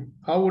around you?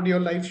 How would your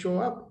life show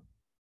up?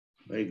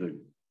 Very good.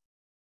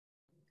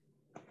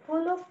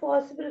 Full of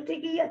possibility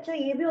कि अच्छा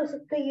ये भी हो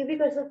सकता है, ये भी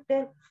कर सकते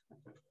हैं,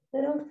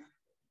 you know.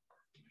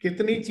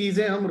 कितनी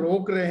चीजें हम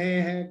रोक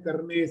रहे हैं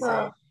करने से,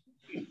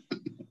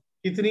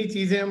 कितनी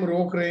चीजें हम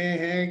रोक रहे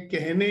हैं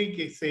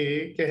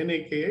कहने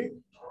के.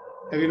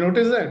 Have you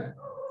noticed that?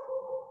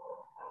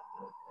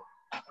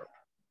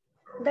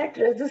 That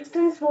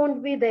resistance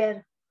won't be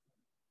there.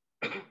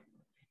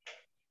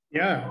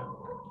 Yeah.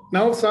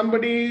 Now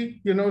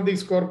somebody,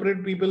 these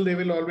corporate people, they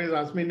will always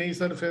ask me, nahi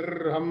sir,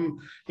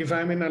 if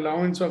I'm in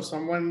allowance of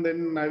someone,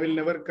 then I will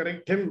never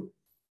correct him.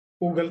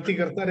 वो गलती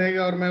करता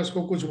रहेगा और मैं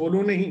उसको कुछ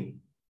बोलूं नहीं.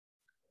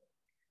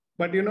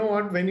 But you know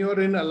what? When you're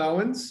in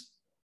allowance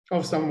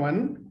of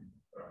someone,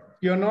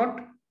 you're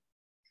not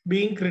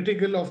being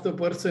critical of the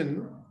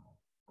person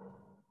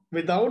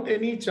without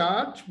any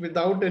charge,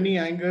 without any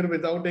anger,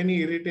 without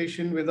any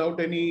irritation,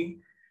 without any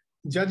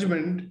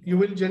judgment. You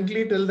will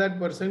gently tell that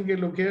person, okay,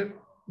 look here,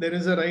 there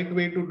is a right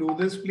way to do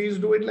this. Please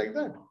do it like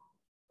that.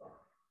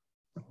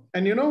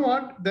 And you know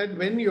what? That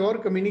when your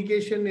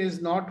communication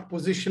is not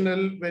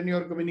positional, when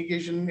your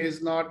communication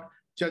is not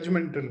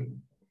judgmental,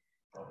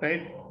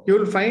 right? You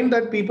will find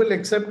that people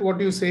accept what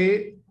you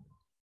say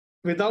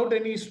without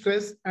any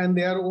stress and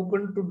they are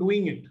open to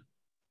doing it.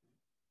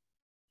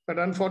 But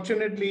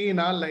unfortunately, in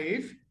our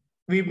life,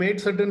 we made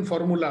certain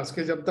formulas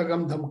कि जब तक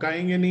हम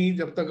धमकाएंगे नहीं,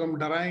 जब तक हम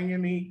डराएंगे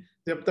नहीं,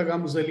 जब तक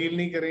हम जलील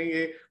नहीं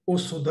करेंगे, वो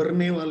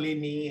सुधरने वाली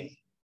नहीं है.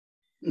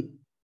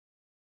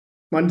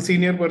 One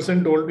senior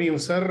person told me,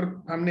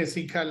 sir, हमने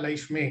सीखा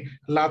लाइफ में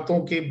लातों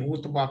के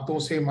भूत बातों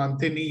से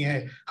मानते नहीं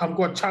है.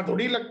 हमको अच्छा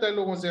थोड़ी लगता है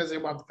लोगों से ऐसे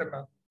बात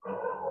करना.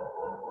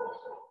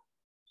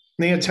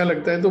 नहीं अच्छा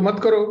लगता है तो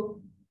मत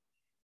करो.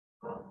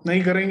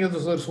 नहीं करेंगे तो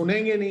सर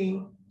सुनेंगे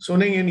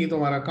नहीं तो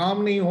हमारा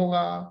काम नहीं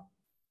होगा.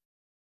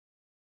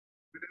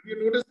 You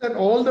notice that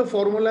all the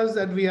formulas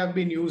that we have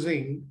been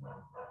using,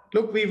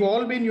 look, we've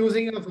all been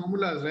using our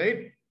formulas,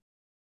 right?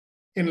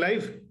 In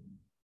life.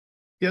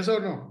 Yes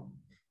or no?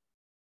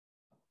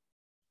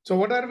 So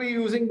what are we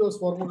using those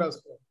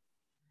formulas for?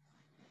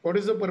 What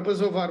is the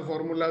purpose of our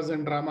formulas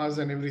and dramas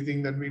and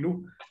everything that we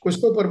do? कुछ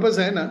तो purpose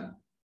है ना?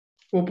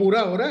 वो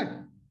पूरा हो रहा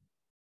है?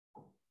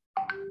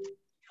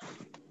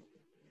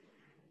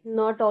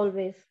 Not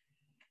always.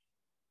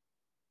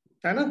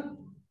 है ना?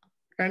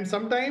 And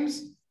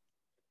sometimes,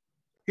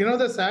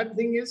 the sad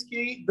thing is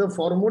that the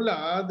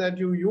formula that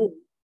you use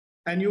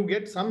and you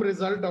get some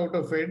result out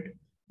of it,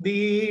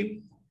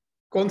 the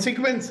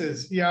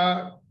consequences,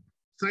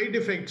 side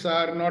effects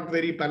are not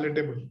very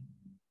palatable.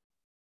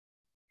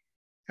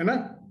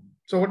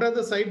 So what are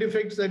the side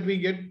effects that we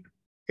get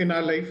in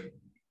our life?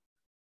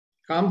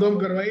 काम तो हम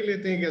करवा ही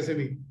लेते हैं कैसे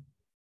भी.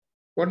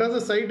 What are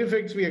the side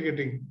effects we are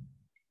getting?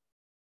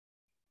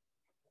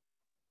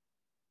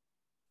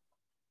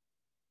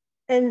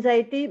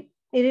 Anxiety,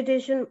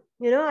 irritation,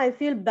 I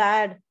feel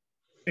bad.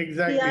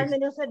 Exactly. यार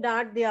मैंने उसे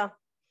डांट दिया.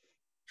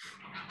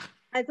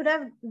 I could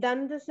have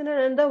done this in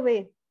another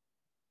way.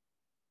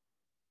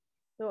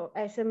 So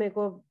ऐसे मेरे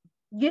को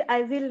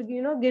I feel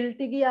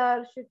guilty कि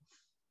यार shit.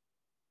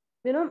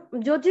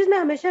 जो चीज मैं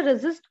हमेशा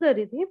resist कर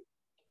रही थी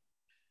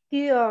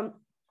कि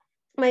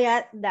my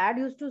dad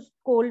used to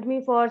scold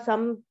me for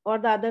some or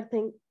the other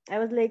thing. I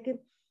was like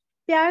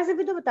प्यार से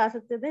भी तो बता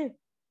सकते थे.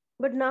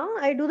 But now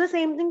I do the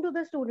same thing to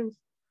the students.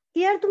 कि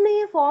यार तुमने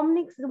ये फॉर्म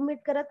नहीं सबमिट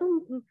करा,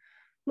 तुम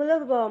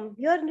मतलब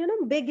you are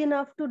big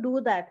enough to do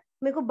that.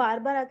 मेरे को बार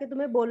बार आके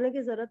तुम्हें बोलने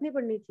की जरूरत नहीं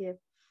पड़नी चाहिए.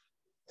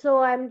 सो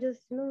आई एम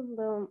जस्ट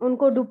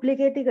उनको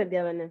डुप्लीकेट ही कर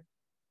दिया मैंने.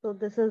 So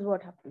this is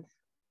what happens.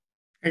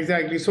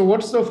 Exactly. So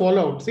what's the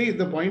fallout? See,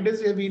 the point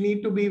is we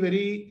need to be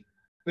very,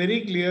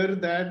 very clear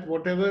that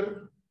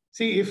whatever,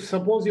 see, if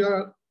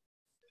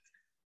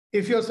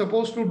you're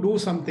supposed to do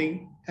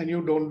something and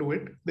you don't do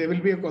it, there will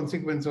be a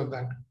consequence of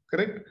that.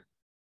 Correct?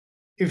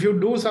 If you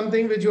do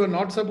something which you are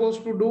not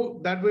supposed to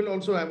do, that will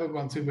also have a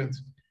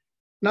consequence.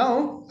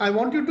 Now, I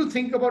want you to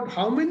think about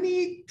how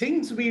many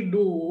things we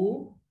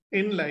do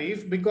in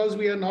life because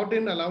we are not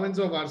in allowance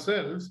of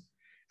ourselves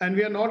and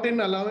we are not in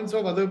allowance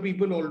of other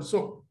people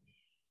also.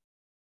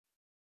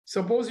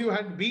 Suppose you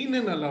had been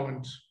in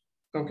allowance,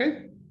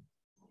 okay?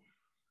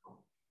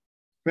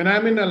 When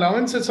I'm in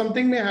allowance,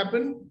 something may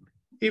happen.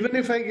 Even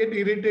if I get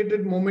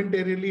irritated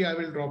momentarily, I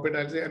will drop it.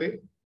 I'll say, Arey,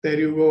 there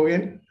you go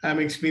again. I'm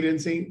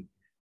experiencing,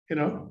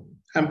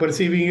 I'm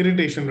perceiving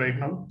irritation right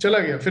now.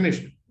 Chala gaya,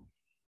 finished.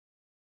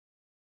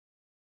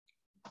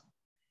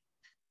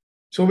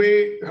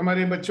 सुबह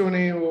हमारे बच्चों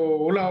ने वो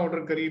ओला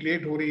order करी,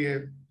 late हो रही है.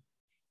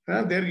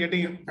 They are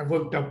getting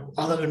worked up.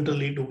 आधा घंटा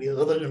लेट हो गया,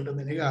 आधा घंटा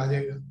मैंने कहा आ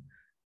जाएगा.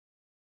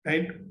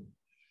 Right?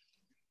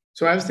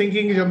 So I was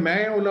thinking, जब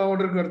मैं ओला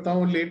ऑर्डर करता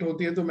हूँ लेट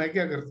होती है तो मैं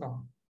क्या करता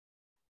हूँ,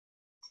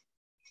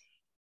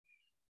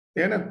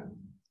 है ना?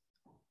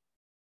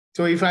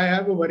 So if I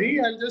have a worry,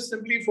 I'll just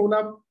simply phone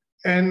up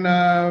and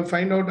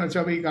find out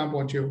अच्छा भाई कहाँ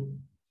पहुँचे हो,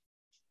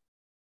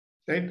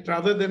 right?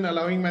 Rather than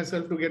allowing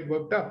myself to get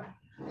worked up.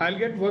 I'll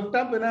get worked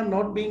up when I'm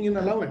not being in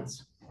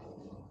allowance.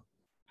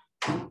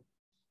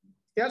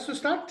 Yeah, so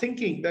start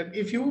thinking that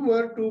if you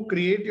were to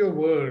create your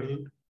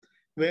world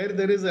where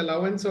there is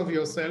allowance of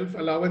yourself,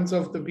 allowance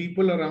of the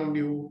people around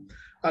you,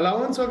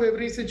 allowance of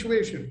every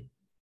situation.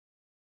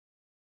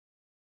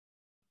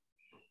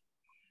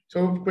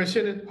 So the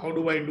question is, how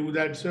do I do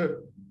that,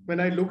 sir? When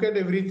I look at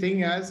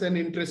everything as an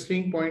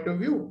interesting point of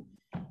view.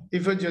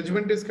 If a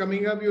judgment is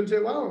coming up, you'll say,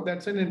 wow,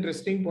 that's an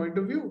interesting point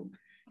of view.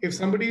 If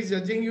somebody is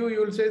judging you,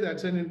 you'll say,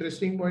 that's an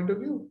interesting point of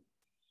view.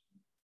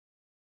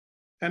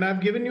 And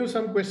I've given you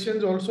some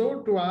questions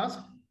also to ask.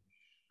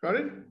 Got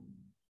it?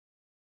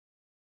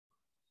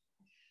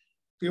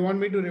 Do you want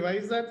me to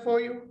revise that for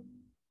you?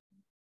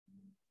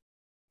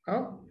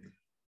 Huh?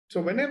 So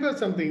whenever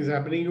something is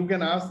happening, you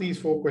can ask these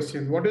 4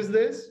 questions. What is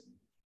this?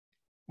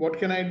 What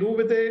can I do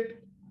with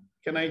it?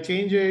 Can I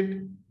change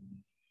it?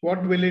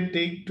 What will it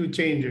take to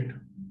change it?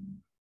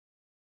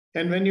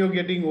 And when you're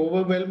getting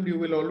overwhelmed, you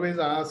will always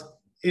ask,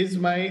 is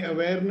my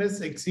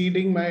awareness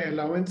exceeding my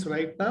allowance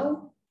right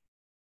now?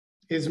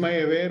 Is my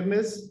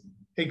awareness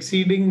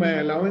exceeding my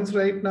allowance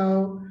right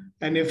now?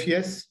 And if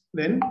yes,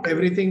 then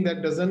everything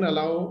that doesn't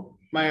allow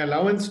my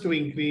allowance to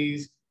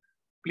increase,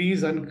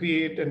 please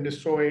uncreate and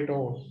destroy it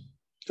all.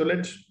 So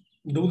let's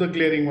do the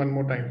clearing one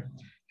more time.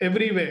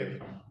 Everywhere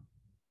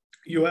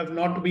you have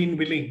not been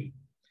willing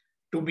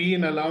to be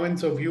in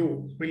allowance of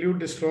you, will you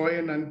destroy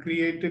and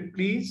uncreate it,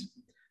 please?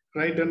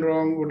 Right and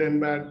wrong, good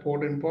and bad,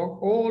 pot and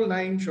pock, all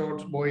 9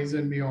 shorts, boys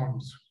and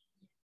beyonds.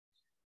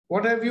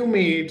 What have you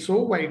made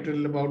so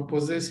vital about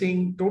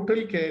possessing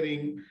total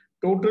caring,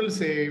 total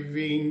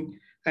saving,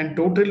 and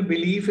total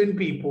belief in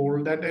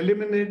people that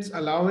eliminates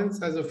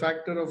allowance as a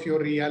factor of your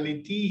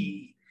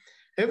reality?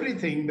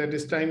 Everything that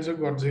is times a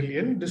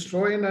godzillion,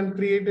 destroy and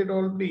uncreate it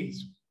all,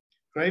 please.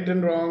 Right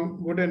and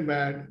wrong, good and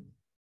bad,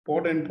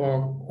 pot and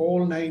pock,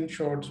 all 9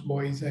 shorts,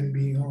 boys and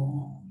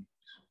beyond.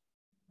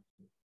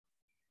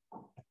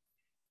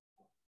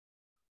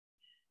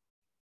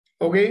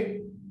 Okay,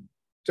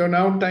 so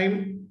now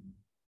time,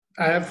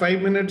 I have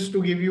 5 minutes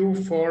to give you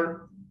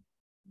for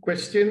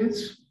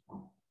questions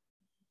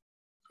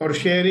or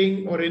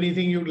sharing or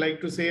anything you'd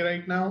like to say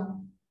right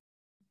now.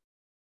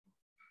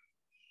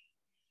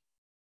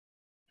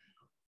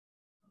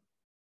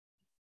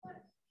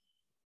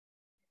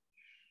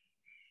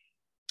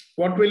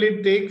 What will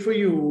it take for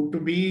you to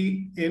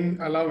be in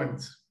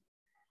allowance?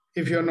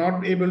 If you're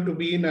not able to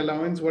be in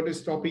allowance, what is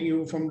stopping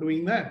you from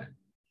doing that?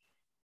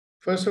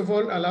 First of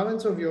all,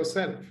 allowance of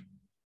yourself.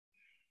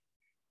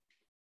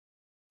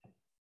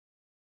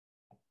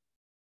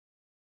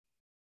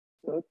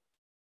 Sir,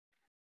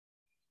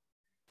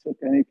 so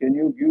can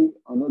you give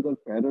another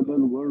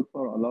parallel word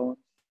for allowance?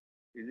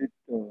 Is it?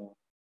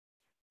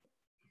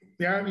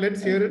 Yeah,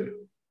 let's hear it.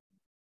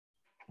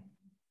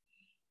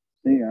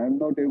 See, I'm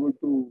not able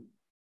to,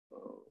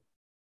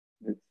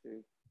 let's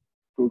say,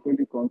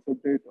 totally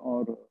concentrate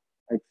or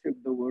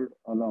accept the word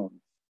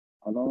allowance.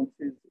 Allowance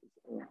is.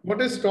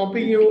 What is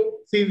stopping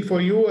you? See,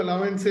 for you,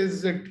 allowance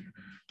is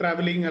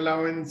traveling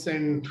allowance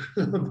and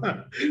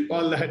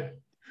all that.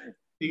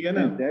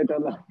 That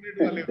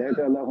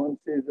allowance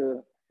is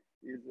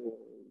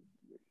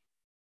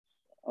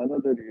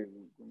another.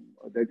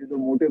 That is a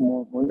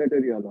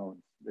monetary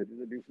allowance. That is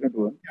a different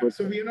one. Yeah,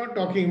 so we are not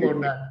talking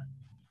about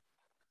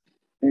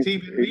that. See,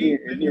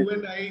 when you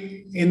and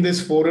I in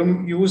this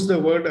forum use the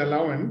word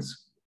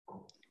allowance,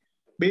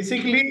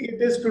 basically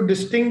it is to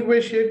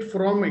distinguish it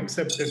from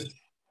acceptance.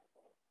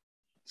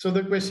 So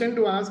the question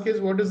to ask is,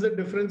 what is the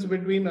difference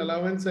between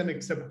allowance and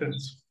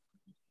acceptance?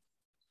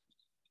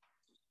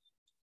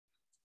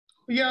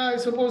 Yeah, I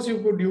suppose you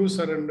could use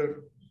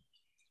surrender.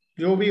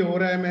 Jo bhi ho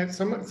raha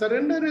hai,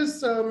 surrender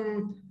is,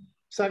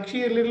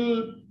 Sakshi, a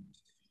little,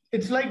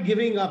 it's like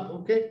giving up,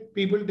 okay?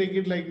 People take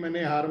it like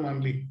maine haar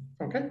maan li,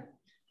 okay?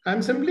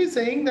 I'm simply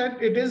saying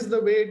that it is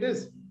the way it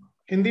is.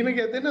 Hindi में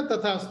कहते हैं ना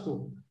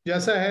तथास्तु,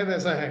 जैसा है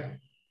वैसा है.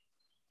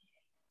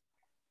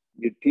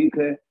 ये ठीक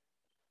है.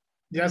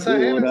 जैसा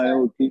है वैसा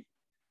है.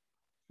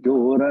 जो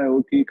हो रहा है वो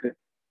ठीक है.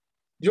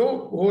 जो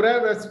हो रहा है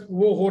वैसा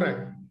वो हो रहा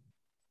है.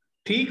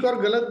 ठीक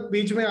और गलत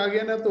बीच में आ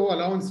गया ना तो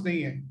अलाउंस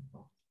नहीं है.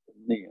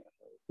 नहीं है.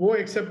 वो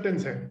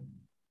एक्सेप्टेंस है.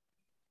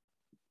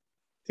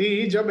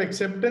 See, जब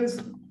एक्सेप्टेंस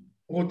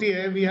होती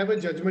है, we have a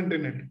judgment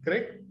in it,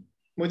 correct?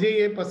 मुझे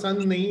ये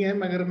पसंद नहीं है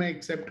मगर मैं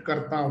एक्सेप्ट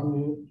करता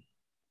हूं.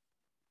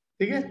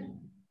 ठीक है,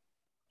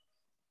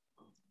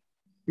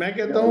 मैं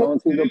कहता हूं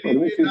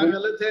ना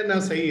गलत है ना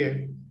सही है,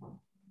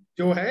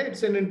 जो है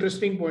it's an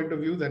interesting point of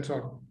view, that's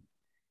all.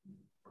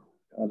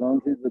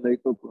 Allowance is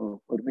like a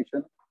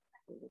permission,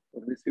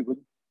 permissible.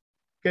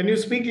 Can you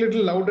speak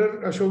little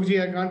louder, Ashok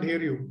ji? I can't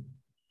hear you.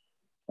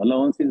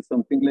 Allowance is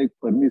something like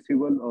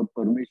permissible or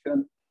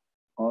permission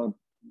or.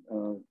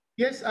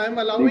 Yes, I am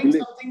allowing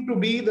something to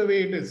be the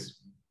way it is.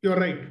 You're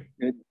right.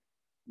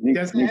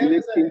 Neglecting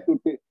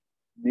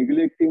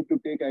to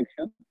take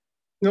action.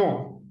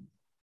 No.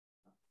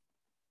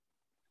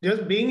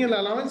 Just being in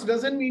allowance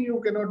doesn't mean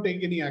you cannot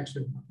take any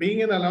action. Being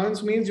in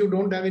allowance means you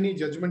don't have any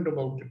judgment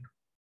about it.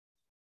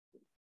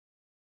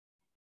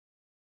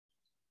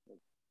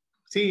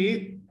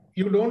 See,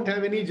 you don't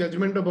have any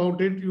judgment about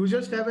it. You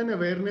just have an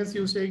awareness.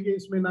 You say कि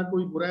इसमें ना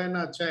कोई बुरा है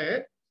ना अच्छा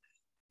है,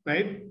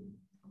 right?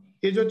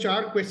 ये जो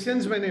 4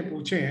 questions मैंने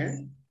पूछे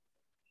हैं,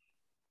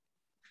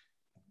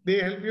 they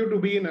help you to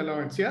be in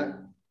allowance. Yeah.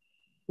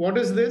 What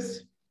is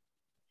this?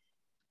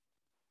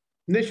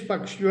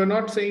 Nishpaksh, you are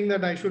not saying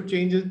that I should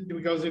change it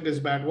because it is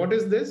bad. What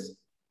is this?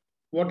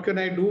 What can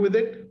I do with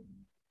it?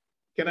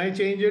 Can I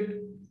change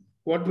it?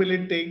 What will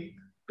it take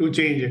to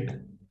change it?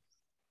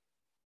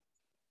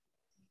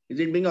 Is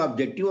it being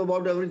objective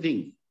about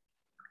everything?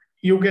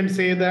 You can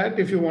say that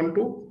if you want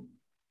to.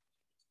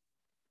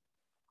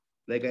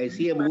 Like I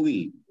see a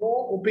movie.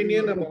 No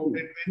opinion about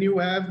it. When you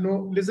have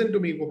no, listen to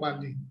me,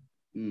 Gopalji.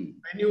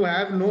 When you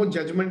have no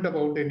judgment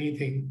about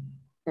anything,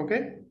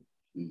 okay?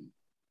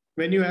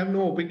 When you have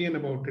no opinion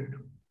about it,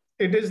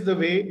 it is the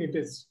way it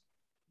is.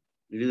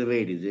 It is the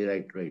way it is.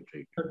 Right.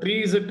 A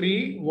tree is a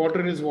tree,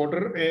 water is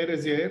water, air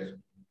is air.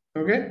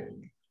 Okay?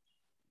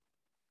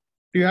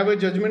 Do you have a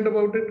judgment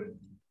about it?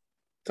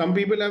 Some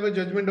people have a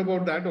judgment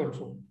about that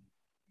also.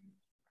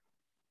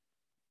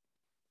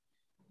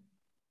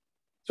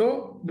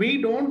 So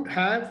we don't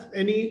have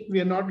any,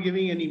 we are not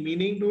giving any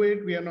meaning to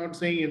it. We are not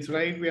saying it's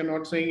right. We are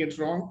not saying it's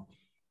wrong.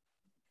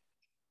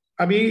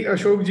 अभी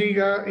अशोक जी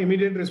का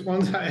immediate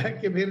response आया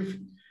कि फिर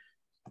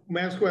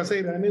मैं उसको ऐसा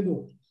ही रहने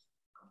दूं.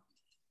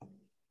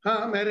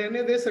 हाँ, मैं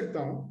रहने दे सकता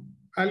हूं.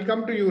 I'll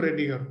come to you,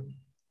 Reddy.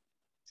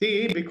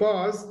 See,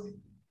 because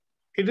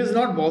it is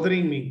not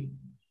bothering me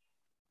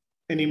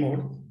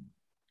anymore.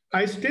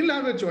 I still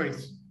have a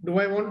choice. Do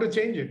I want to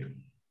change it?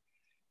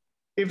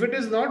 If it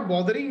is not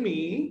bothering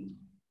me,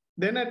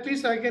 then at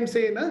least I can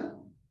say, ना,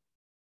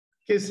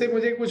 कि इससे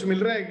मुझे कुछ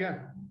मिल रहा है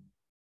क्या?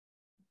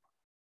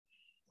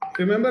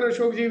 Remember,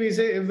 Ashok ji, we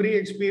say every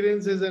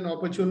experience is an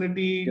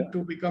opportunity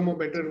to become a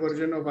better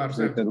version of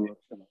ourselves.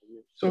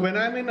 So when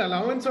I'm in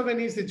allowance of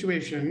any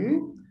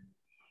situation,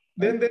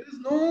 then there is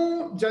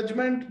no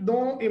judgment,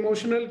 no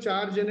emotional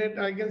charge in it.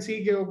 I can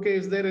see, okay,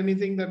 is there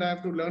anything that I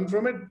have to learn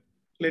from it?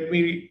 Let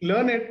me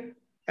learn it.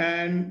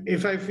 And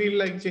if I feel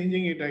like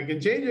changing it, I can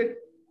change it.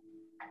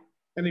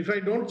 And if I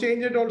don't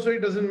change it also,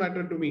 it doesn't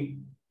matter to me.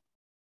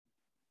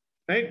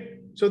 Right?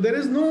 So there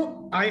is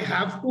no, I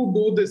have to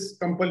do this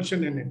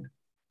compulsion in it.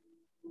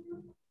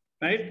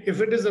 Right? If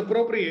it is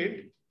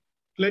appropriate,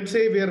 let's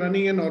say we are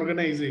running an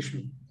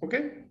organization,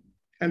 okay?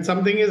 And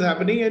something is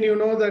happening and you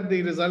know that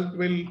the result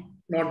will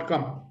not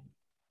come.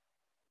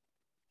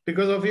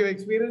 Because of your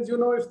experience, you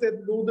know if they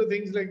do the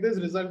things like this,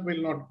 result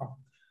will not come.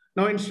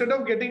 Now, instead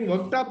of getting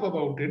worked up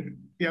about it,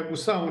 या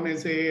गुस्सा होने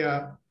से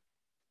या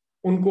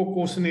उनको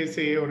कोसने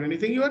से or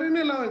anything, you are in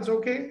allowance,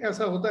 okay?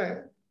 ऐसा होता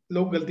है,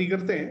 लोग गलती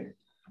करते हैं.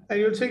 And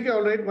you'll say,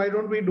 all right, why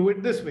don't we do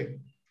it this way?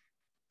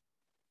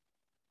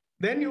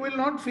 Then you will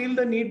not feel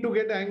the need to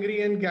get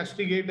angry and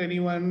castigate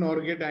anyone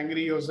or get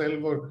angry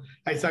yourself or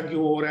ऐसा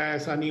क्यों हो रहा है,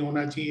 ऐसा नहीं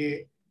होना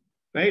चाहिए,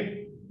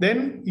 right?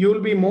 Then you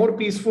will be more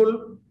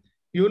peaceful.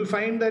 You will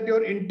find that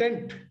your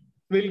intent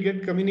will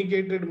get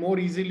communicated more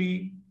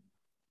easily.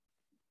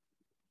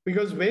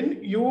 Because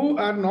when you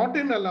are not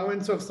in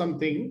allowance of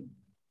something,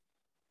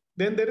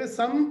 then there is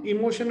some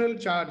emotional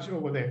charge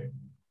over there.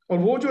 और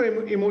वो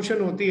जो emotion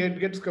होती है, it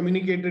gets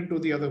communicated to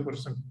the other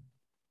person.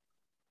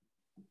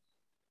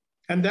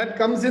 And that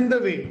comes in the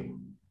way.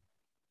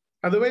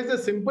 Otherwise, a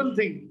simple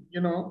thing,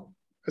 you know,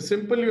 a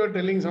simple you are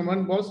telling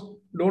someone, boss,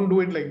 don't do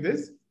it like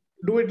this,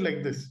 do it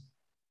like this.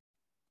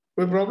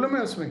 कोई problem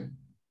है उसमें?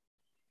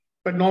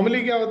 But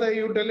normally क्या होता है?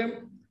 You tell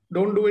him,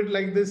 don't do it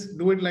like this,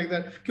 do it like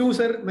that. क्यों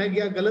sir? मैं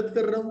क्या गलत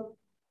कर रहा हूँ?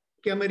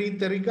 क्या मेरी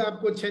तरीका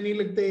आपको अच्छा नहीं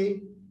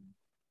लगते?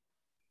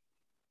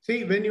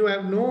 See, when you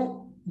have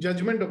no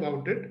judgment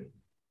about it,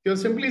 you're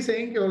simply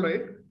saying, all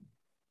right,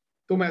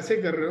 तुम ऐसे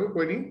कर रहे हो,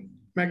 कोई नहीं.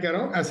 मैं कह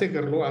रहा हूं ऐसे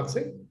कर लो, आज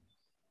से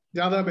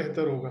ज्यादा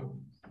बेहतर होगा.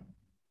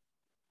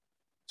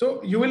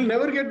 So you will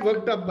never get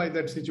worked up by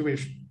that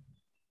situation.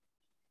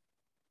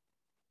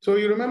 So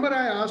you remember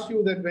I asked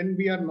you that when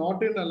we are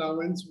not in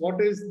allowance, what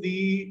is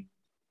the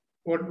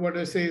what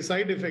I say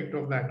side effect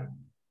of that?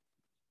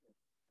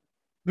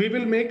 We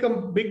will make a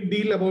big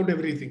deal about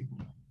everything.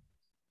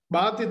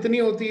 बात इतनी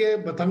होती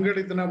है, बतंगड़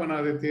इतना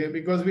बना देते हैं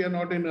because we are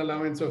not in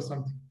allowance of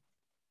something.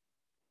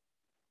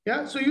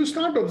 Yeah, so you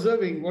start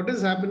observing what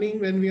is happening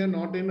when we are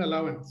not in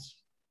allowance.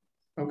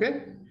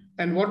 Okay?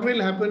 And what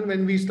will happen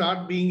when we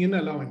start being in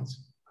allowance.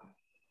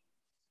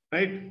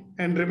 Right?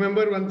 And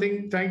remember one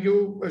thing, thank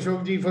you,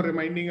 Ashok ji, for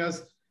reminding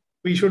us,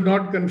 we should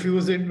not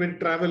confuse it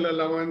with travel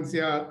allowance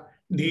या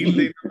deal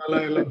देने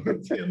वाला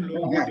allowance. हम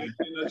लोगों को deal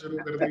देना शुरू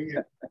कर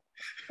देंगे.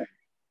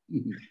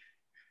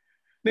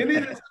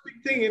 नहीं, that's a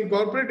big thing in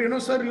corporate. You know,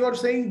 sir, you are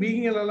saying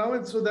being in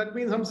allowance, so that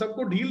means हम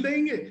सबको deal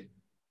देंगे.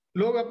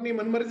 लोग अपनी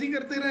मनमर्जी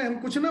करते रहे, हम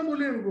कुछ ना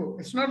बोले उनको.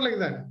 It's not like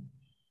that.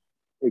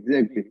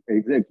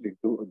 Exactly.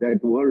 So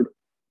that word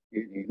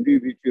in Hindi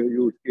which you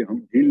use कि हम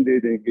ढील दे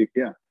देंगे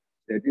क्या,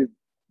 that is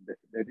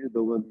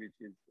the one which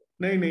is.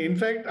 नहीं,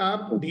 इनफैक्ट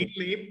आप ढील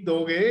नहीं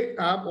दोगे,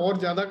 आप और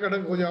ज्यादा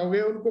कड़क हो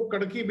जाओगे, उनको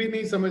कड़की भी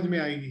नहीं समझ में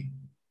आएगी,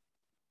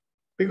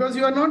 because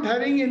you are not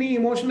having any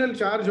emotional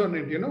charge on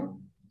it, you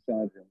know.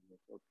 Charge on it,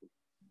 okay.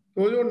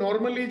 तो जो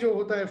नॉर्मली जो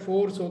होता है,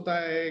 फोर्स होता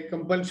है,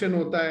 कंपल्शन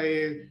होता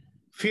है,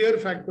 fear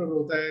factor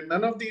होता है,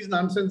 none of these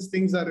nonsense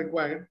things are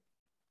required.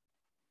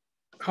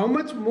 How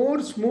much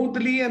more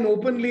smoothly and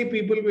openly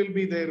people will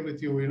be there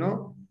with you, you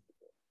know.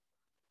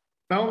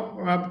 Now,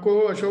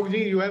 आपको Ashok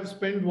ji, you have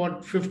spent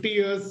what 50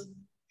 years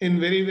in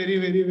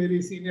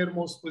very senior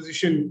most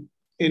position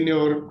in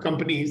your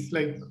companies.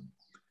 Like,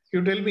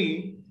 you tell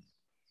me,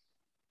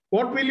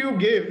 what will you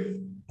give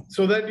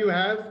so that you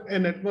have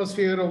an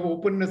atmosphere of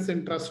openness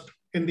and trust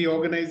in the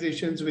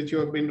organizations which you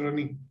have been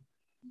running?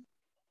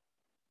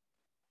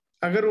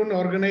 अगर उन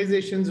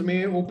organizations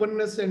में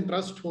openness and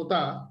trust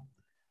होता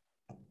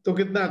तो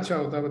कितना अच्छा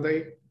होता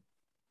बताइए,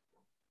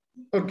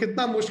 और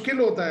कितना मुश्किल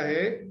होता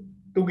है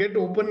to get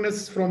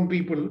openness from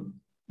people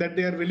that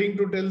they are willing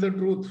to tell the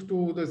truth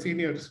to the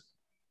seniors.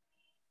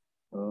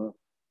 I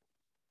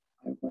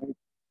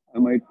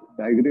might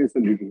digress a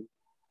little.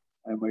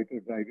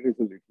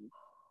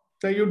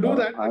 So you do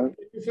that.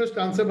 You first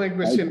answer my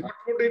question. What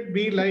would it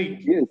be like?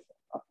 Yes,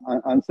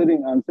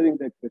 answering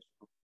that question.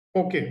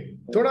 Okay.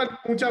 थोड़ा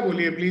ऊंचा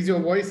बोलिए, please. Your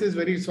voice is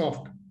very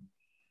soft.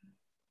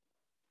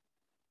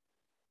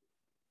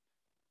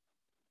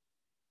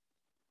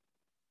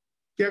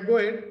 Yeah, go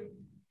ahead.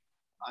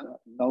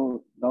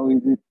 Now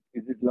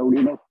is it loud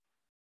enough?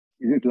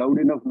 Is it loud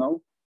enough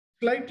now?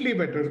 Slightly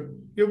better.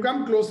 You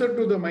come closer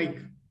to the mic.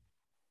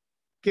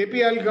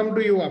 KP, I'll come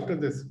to you after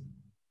this.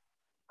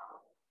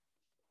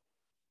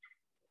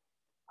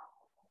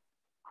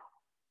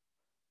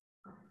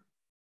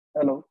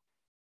 Hello.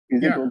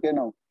 Is it okay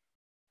now?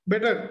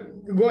 Better.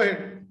 Go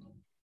ahead.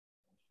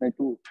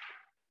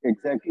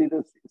 Exactly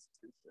the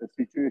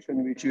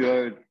situation which you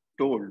are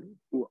told,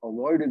 to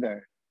avoid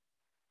that.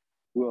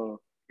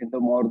 In the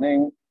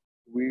morning,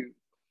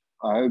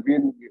 I have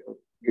been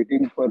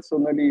getting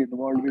personally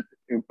involved with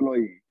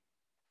employee,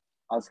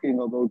 asking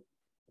about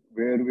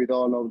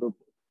wherewithal of the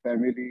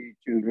family,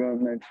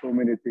 children, and so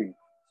many things.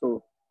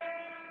 So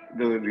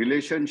the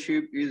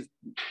relationship is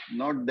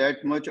not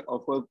that much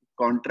of a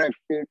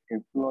contracted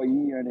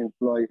employee and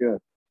employer.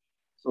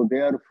 So they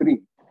are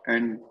free,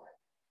 and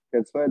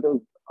that's why the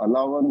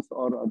allowance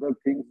or other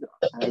things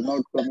have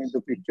not come in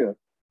the picture,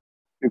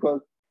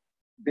 because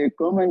they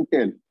come and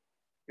tell,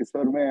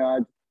 sir, मैं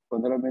आज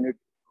 15 minutes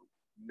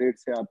late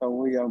से आता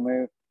हूँ, या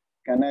मैं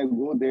can I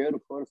go there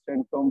first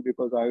and come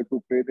because I have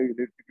to pay the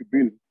electricity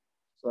bill.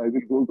 So I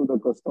will go to the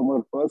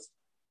customer first,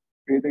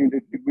 pay the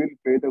electric bill,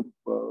 pay the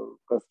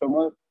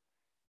customer,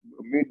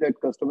 meet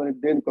that customer,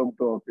 and then come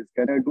to office.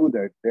 Can I do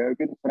that? They have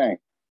been frank.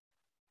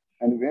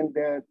 And when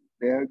they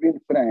have been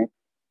frank,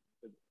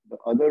 the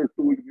other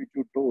tool which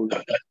you told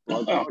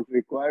was not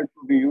required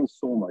to be used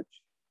so much.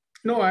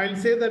 No, I'll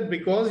say that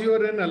because you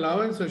are in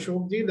allowance,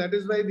 Ashok ji, that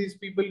is why these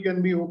people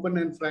can be open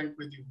and frank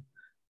with you.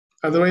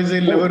 Otherwise,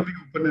 they'll never be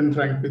open and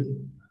frank with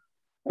you.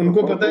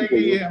 उनको पता है कि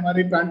ये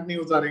हमारी pant नहीं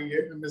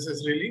उतारेंगे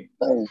unnecessarily,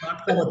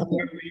 बात का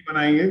बतंगड़ नहीं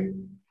बनाएंगे.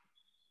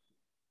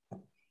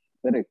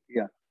 Correct,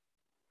 yeah.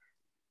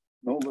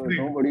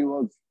 Nobody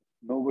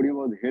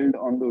was held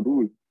on the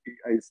rule.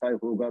 ऐसा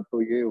होगा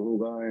तो ये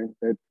होगा, and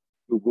that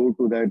to go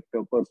to that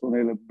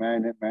personnel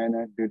man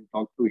and then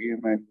talk to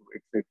him and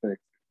etc.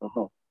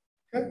 No.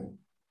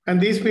 And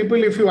these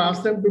people, if you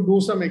ask them to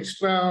do some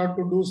extra or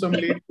to do some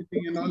late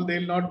thing and all,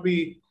 they'll not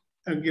be,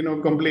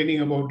 complaining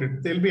about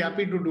it. They'll be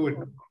happy to do it.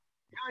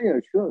 Yeah,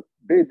 sure.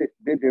 They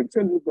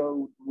themselves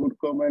would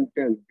come and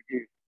tell,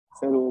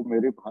 sir, वो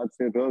मेरे हाथ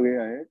से रह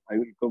गया है. I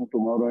will come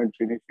tomorrow and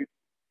finish it.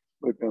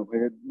 But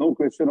no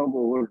question of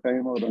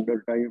overtime or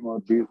undertime or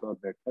this or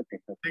that.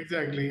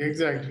 Exactly.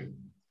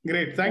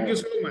 Great. Thank you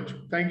so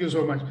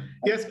much.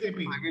 Yes,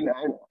 KP.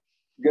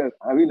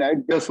 I will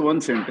add just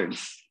one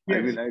sentence.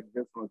 Yes.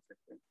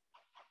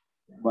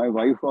 My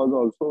wife was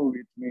also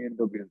with me in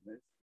the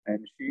business,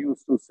 and she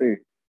used to say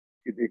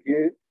कि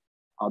देखिए,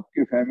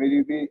 आपकी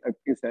family भी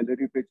आपकी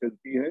salary पे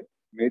चलती है,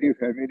 मेरी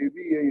family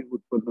भी यही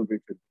उत्पन्न पे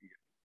चलती है.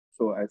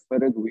 So as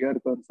far as we are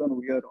concerned,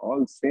 we are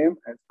all same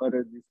as far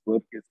as this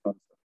work is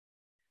concerned.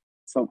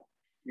 So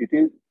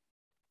it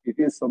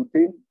is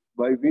something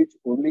by which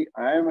only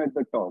I am at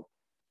the top.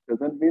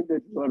 Doesn't mean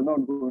that you are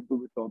not going to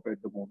be top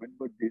at the moment,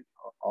 but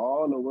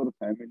all our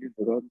families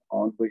run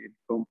on the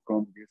income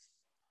from this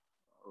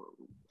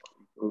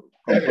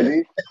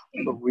company.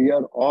 So we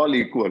are all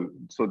equal.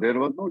 So there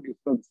was no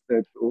difference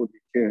that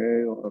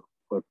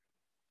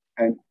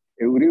and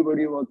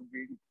everybody was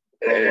being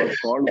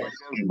called by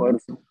their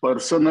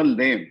personal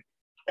name.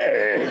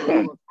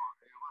 Nobody was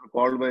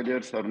called by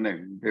their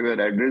surname. They were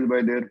addressed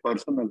by their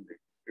personal name,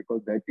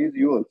 because that is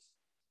yours.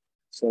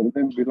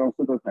 Surname belongs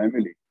to the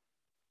family.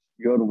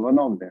 You are one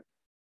of them.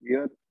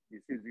 Here,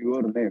 this is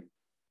your name,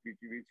 which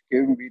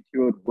came with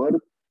your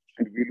birth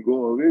and will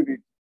go away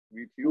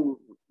with you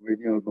when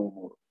you are no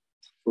more.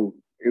 So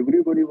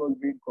everybody was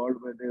being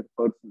called by their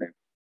first name.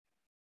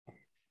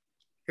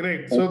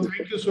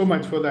 so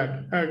much for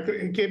that.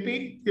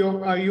 KP,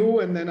 are you?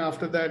 And then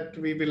after that,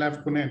 we will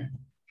have Kunen.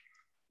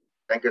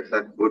 Thank you,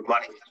 sir. Good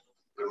morning.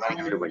 Good morning,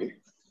 everybody.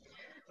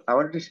 I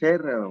wanted to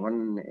share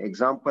one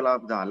example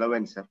of the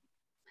allowance, sir.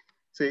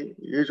 See,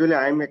 usually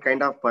I'm a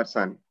kind of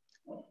person.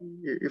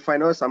 If I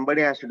know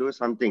somebody has to do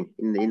something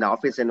in the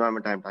office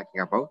environment I'm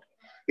talking about,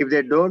 if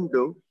they don't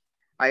do,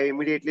 I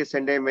immediately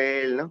send a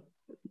mail,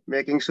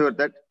 making sure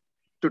that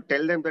to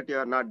tell them that you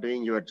are not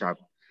doing your job.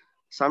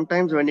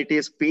 Sometimes when it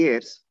is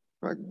peers,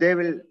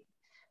 there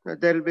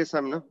will be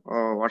some,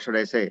 what should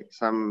I say,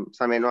 some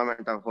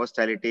environment of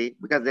hostility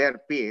because they are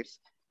peers.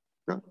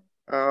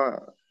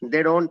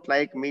 They don't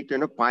like me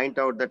to point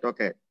out that,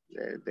 okay,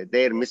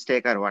 their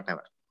mistake or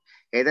whatever.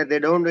 Either they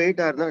don't do it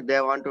or no, they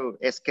want to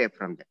escape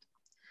from that.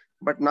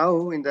 But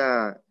now in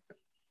the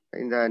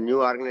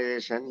new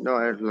organization,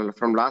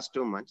 from last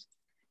 2 months,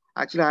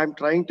 actually I'm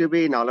trying to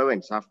be in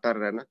allowance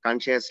after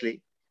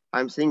consciously.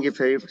 I'm saying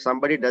if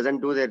somebody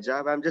doesn't do their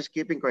job, I'm just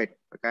keeping quiet.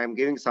 Okay, I'm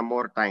giving some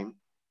more time.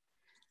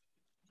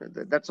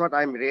 That's what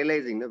I'm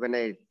realizing when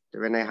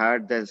I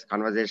heard this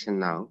conversation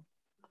now.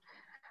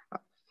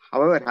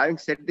 However, having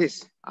said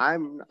this,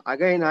 I'm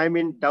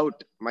in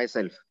doubt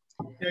myself.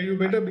 Yeah, you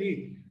better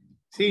be.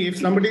 See, if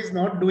somebody is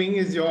not doing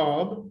his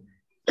job,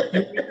 you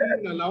give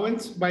an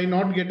allowance by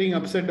not getting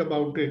upset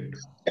about it.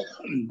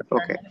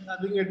 Okay. And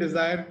having a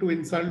desire to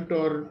insult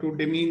or to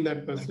demean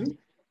that person.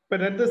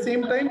 But at the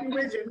same time, you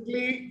may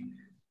gently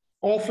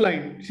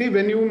offline. See,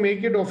 when you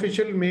make it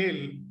official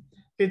mail,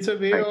 it's a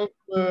way of,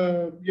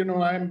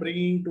 I'm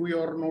bringing to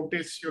your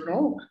notice,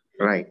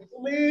 Right.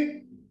 You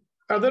may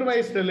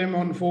otherwise tell him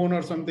on phone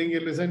or something,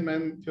 listen,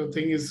 man, your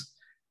thing is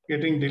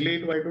getting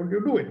delayed. Why don't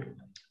you do it?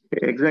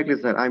 Exactly,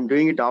 sir. I'm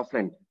doing it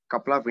offline.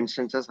 Couple of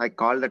instances, I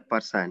call that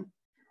person.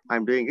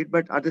 I'm doing it.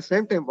 But at the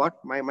same time, what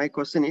my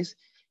question is,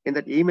 in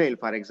that email,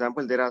 for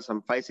example, there are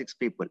some 5-6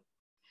 people.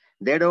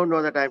 They don't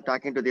know that I'm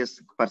talking to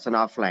this person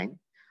offline.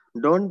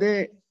 Don't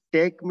they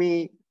take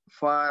me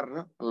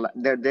for,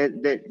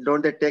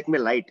 don't they take me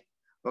light?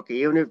 Okay,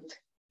 even if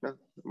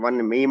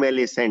one email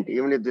is sent,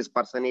 even if this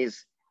person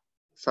is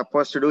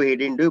supposed to do, he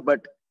didn't do,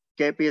 but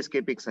KP is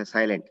keeping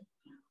silent.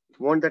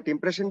 Won't that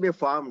impression be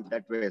formed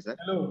that way, sir?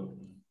 Hello.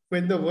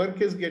 When the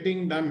work is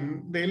getting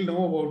done, they'll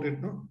know about it,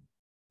 no?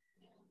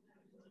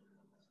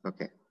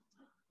 Okay.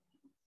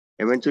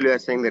 Eventually, you are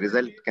saying the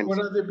result can... What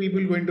are the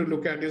people going to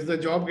look at? Is the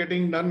job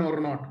getting done or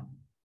not?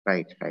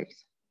 Right.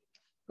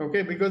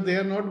 Okay, because they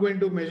are not going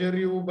to measure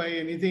you by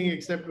anything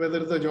except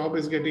whether the job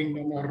is getting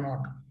done or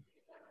not.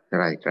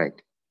 Right.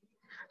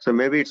 So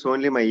maybe it's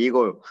only my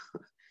ego.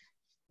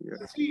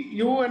 Yeah. See,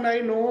 you and I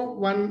know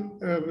one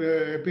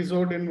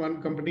episode in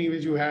one company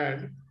which you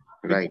had,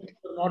 right?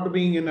 Not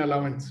being in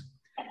allowance.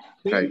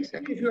 Right.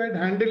 If you had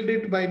handled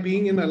it by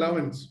being in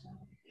allowance,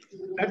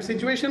 that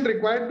situation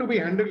required to be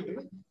handled.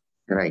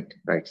 Right.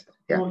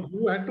 Yeah. So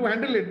you had to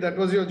handle it. That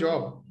was your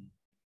job.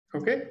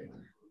 Okay.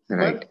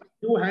 Right. But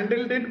you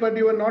handled it, but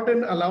you were not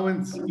in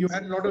allowance. You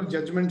had a lot of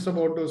judgments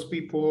about those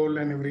people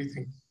and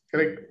everything.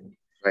 Correct?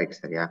 Right,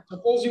 sir. Yeah.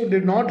 Suppose you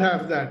did not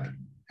have that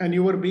and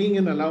you were being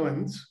in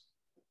allowance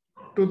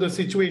to the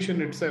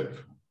situation itself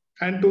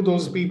and to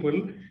those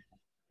people,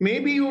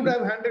 maybe you would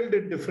have handled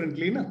it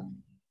differently. No?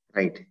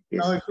 Right.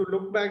 Yes. Now, if you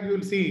look back,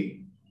 you'll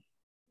see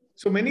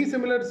so many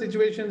similar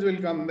situations will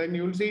come. Then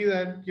you'll see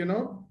that,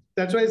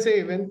 that's why I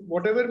say when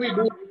whatever we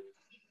do,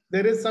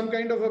 there is some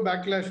kind of a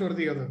backlash or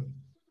the other.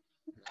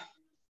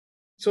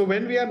 So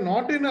when we are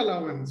not in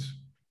allowance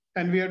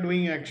and we are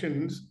doing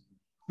actions,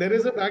 there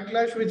is a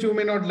backlash which you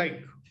may not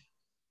like.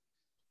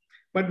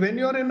 But when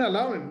you're in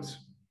allowance,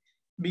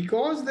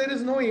 because there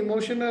is no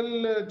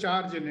emotional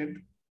charge in it.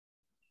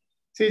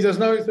 See, just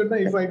now you said,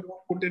 if I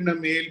don't put in a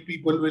mail,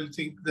 people will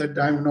think that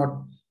I'm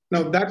not.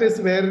 Now, that is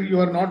where you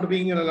are not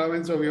being in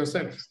allowance of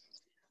yourself.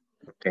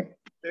 Okay.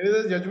 There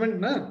is a judgment,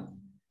 no?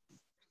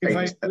 If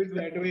I do it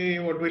that way,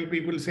 what will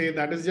people say?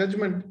 That is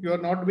judgment. You are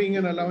not being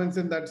in allowance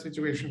in that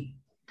situation.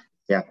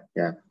 Yeah.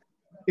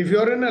 If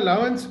you're in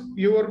allowance,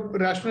 your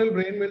rational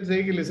brain will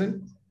say,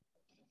 listen,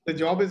 the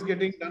job is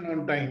getting done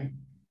on time.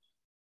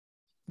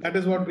 That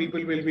is what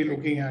people will be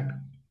looking at.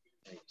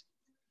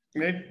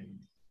 Right?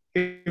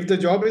 If the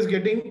job is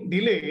getting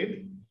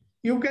delayed,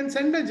 you can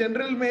send a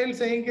general mail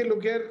saying, hey,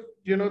 look here,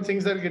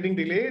 things are getting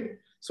delayed.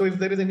 So if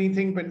there is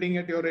anything pending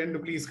at your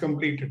end, please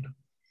complete it.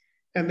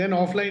 And then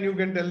offline, you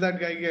can tell that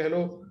guy,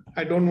 hello,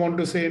 I don't want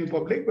to say in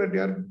public, but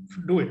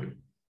do it.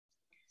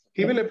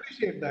 He will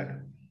appreciate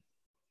that.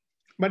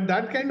 But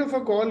that kind of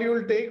a call you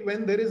will take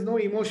when there is no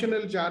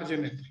emotional charge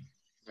in it.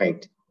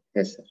 Right.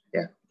 Yes, sir.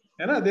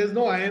 Yeah. There's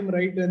no I am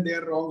right and they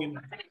are wrong in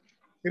it.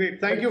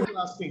 Great. Thank you for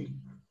asking.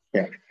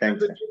 Yeah.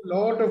 Thanks. A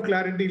lot of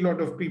clarity,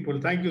 lot of people.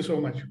 Thank you so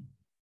much.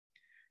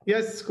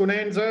 Yes,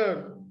 Kunain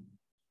sir.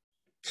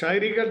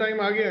 Shairi ka time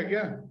aa gaya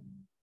kya?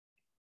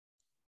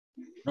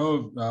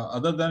 No,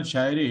 other than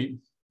Shairi,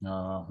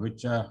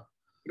 which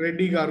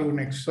Reddy Garu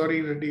next.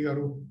 Sorry, Reddy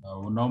Garu.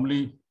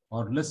 Normally,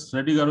 or let's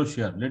Reddy Garu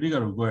share. Reddy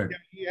Garu, go ahead. Yeah,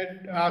 he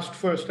had asked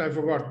first, I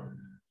forgot.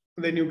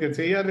 Then you can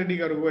say, yeah, Reddy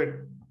Garu, go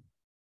ahead.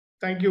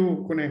 Thank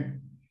you, Kunain.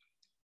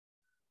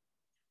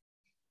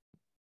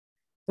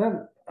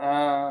 Sir,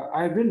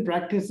 I've been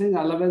practicing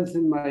allowance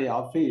in my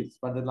office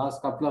for the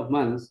last couple of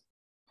months,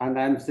 and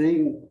I'm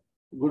seeing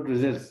good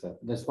results, sir.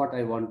 That's what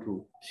I want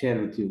to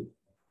share with you.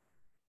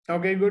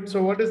 Okay, good.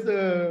 So what is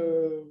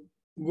the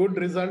good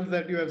result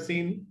that you have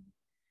seen?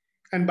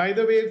 And by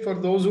the way, for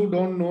those who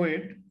don't know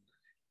it,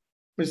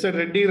 Mr.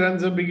 Reddy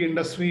runs a big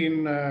industry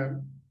in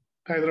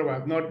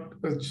Hyderabad, not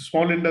a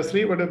small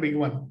industry, but a big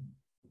one.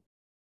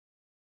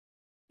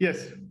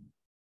 Yes.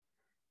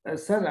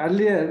 Sir,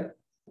 earlier,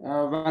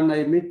 when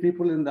I meet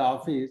people in the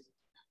office,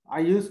 I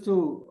used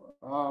to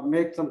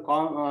make some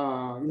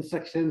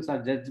instructions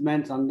or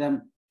judgments on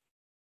them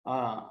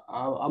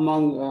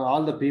among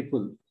all the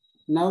people.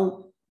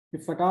 Now,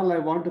 if at all I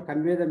want to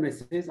convey the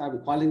message,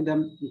 I'm calling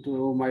them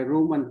to my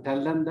room and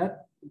tell them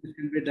that it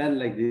will be done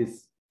like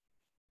this.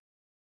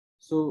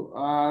 So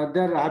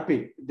they're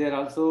happy. They're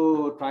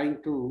also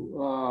trying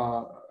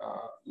to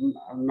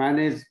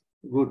manage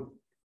good.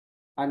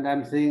 And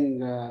I'm seeing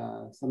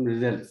some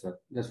results, sir.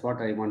 That's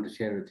what I want to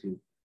share with you.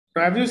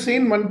 Have you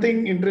seen one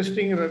thing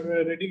interesting,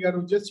 Reddy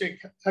Garu? Just check.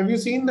 Have you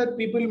seen that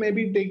people may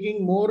be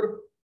taking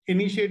more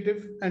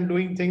initiative and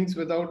doing things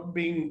without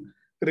being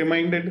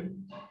reminded?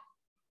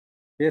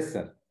 Yes,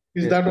 sir.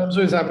 Is that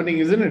also is happening,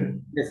 isn't it?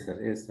 Yes, sir.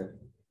 Yes, sir.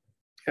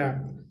 Yeah.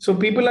 So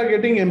people are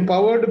getting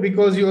empowered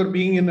because you are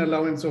being in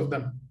allowance of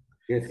them.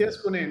 Yes. Yes,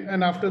 Kunen.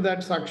 And after that,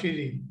 Sakshi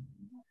ji.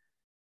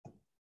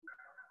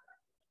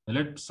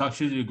 Let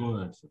Sakshi ji go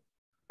ahead, sir.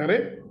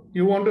 Correct?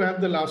 You want to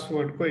have the last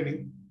word,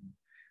 Koini.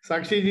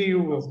 Sakshi ji,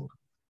 you go.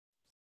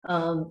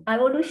 I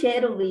want to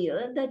share over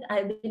here that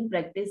I've been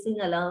practicing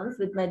allowance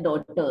with my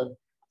daughter.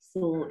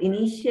 So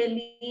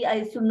initially,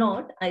 I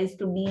used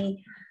to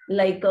be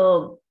like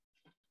a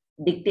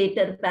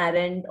dictator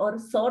parent, or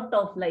sort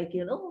of like,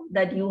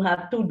 that you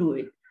have to do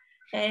it.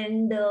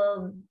 And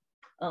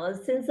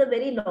since a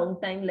very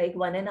long time, like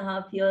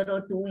 1.5 years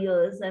or 2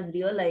 years, I've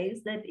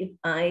realized that if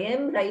I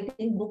am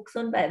writing books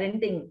on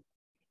parenting,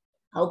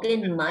 how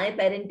can my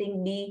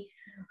parenting be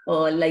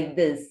like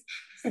this?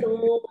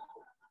 So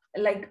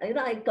like,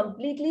 I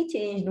completely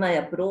changed my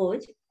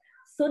approach.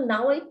 So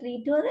now I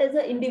treat her as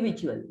an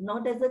individual,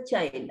 not as a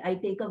child. I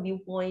take a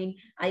viewpoint.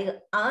 I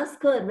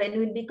ask her when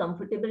will be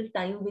comfortable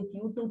time with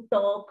you to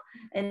talk.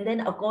 And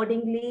then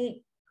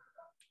accordingly,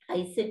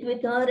 I sit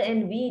with her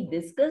and we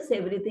discuss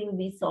everything.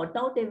 We sort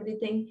out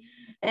everything.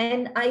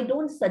 And I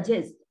don't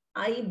suggest.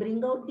 I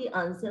bring out the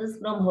answers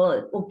from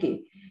her.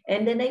 Okay.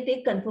 And then I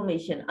take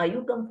confirmation. Are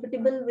you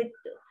comfortable with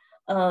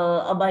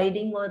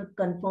abiding or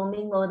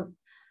confirming or,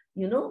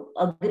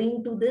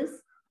 agreeing to this?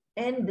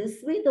 And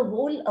this way, the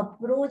whole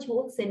approach,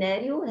 whole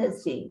scenario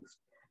has changed.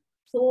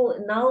 So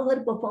now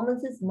her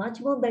performance is much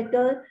more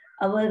better.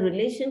 Our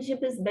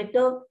relationship is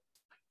better.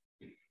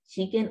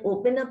 She can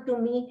open up to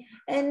me.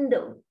 And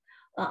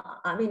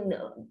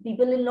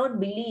people will not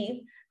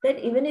believe that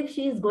even if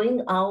she is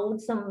going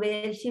out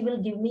somewhere, she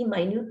will give me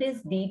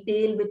minutest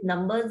detail with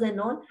numbers and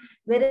all,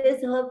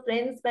 whereas her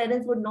friends'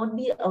 parents would not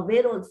be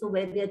aware also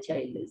where their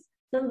child is.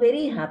 So I'm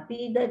very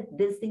happy that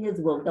this thing has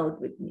worked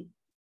out with me.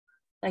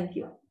 Thank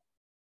you.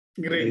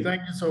 Great.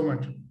 Thank you so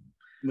much.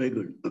 Very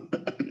good.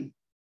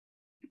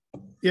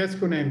 Yes,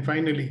 Kunen,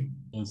 finally.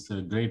 It's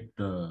a great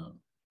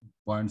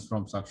points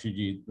from Sakshi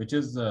ji, which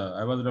is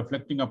I was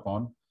reflecting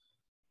upon.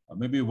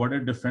 Maybe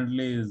worded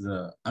differently is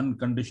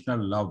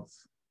unconditional love.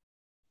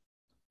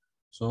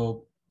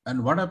 So,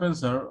 and what happens,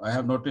 sir, I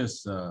have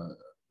noticed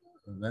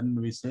when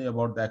we say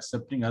about the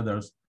accepting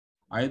others,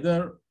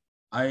 either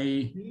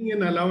being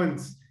in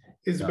allowance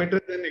is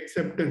better than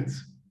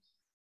acceptance.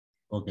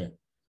 Okay.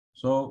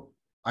 So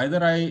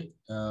either I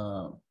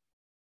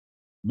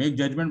make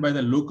judgment by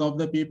the look of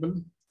the people,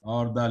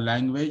 or the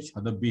language,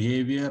 or the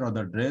behavior, or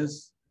the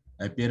dress,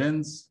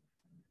 appearance,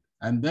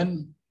 and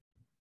then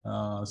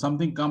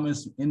something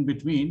comes in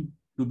between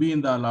to be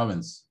in the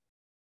allowance.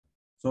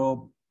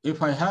 So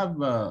if I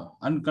have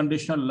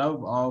unconditional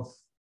love of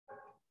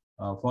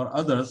for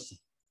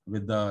others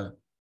with the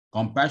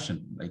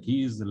compassion, like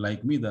he is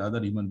like me, the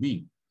other human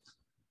being.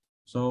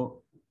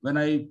 So when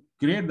I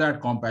create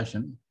that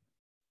compassion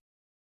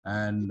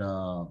and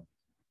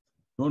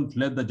don't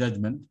let the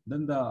judgment,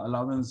 then the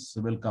allowance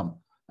will come.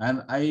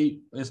 And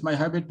it's my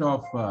habit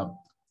of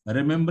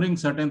remembering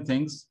certain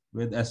things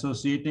with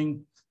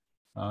associating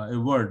a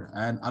word,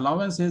 and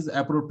allowance is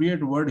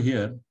appropriate word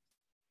here.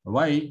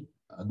 Why?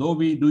 Though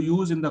we do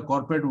use in the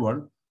corporate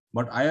world,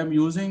 but I am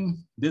using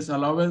this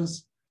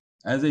allowance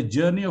as a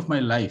journey of my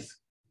life.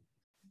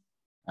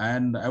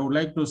 And I would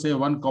like to say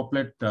one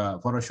couplet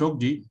for Ashok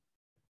ji.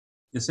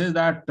 It says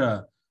that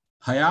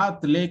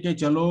Hayat leke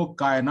chalo,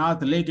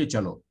 kainat leke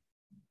chalo.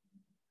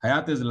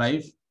 Hayat is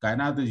life,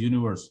 kainat is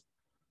universe.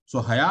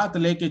 So Hayat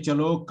leke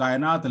chalo,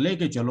 kainat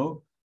leke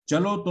chalo,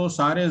 chalo to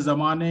sare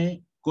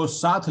zamane ko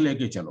saath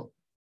leke chalo.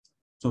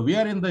 So we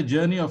are in the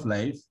journey of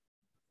life,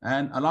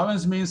 and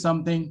allowance means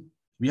something.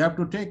 We have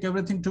to take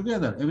everything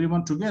together,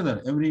 everyone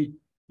together, every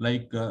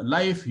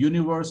life,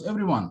 universe,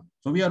 everyone.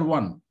 So we are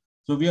one.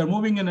 So we are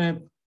moving in a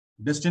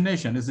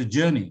destination. It's a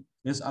journey.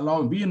 It's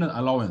be in an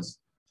allowance.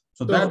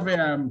 So that way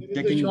I'm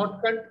taking a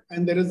shortcut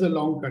and there is a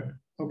long cut.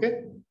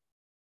 Okay.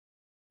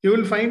 You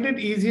will find it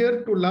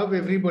easier to love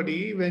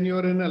everybody when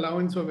you're in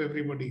allowance of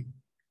everybody.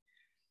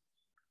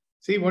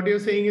 See, what you're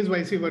saying is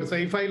vice versa.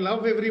 If I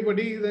love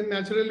everybody, then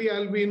naturally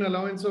I'll be in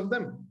allowance of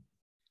them.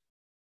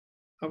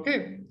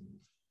 Okay.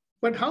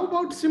 But how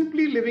about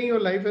simply living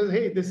your life as,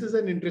 hey, this is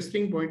an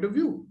interesting point of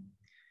view.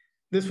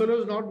 This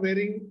fellow is not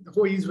wearing,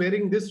 oh, he's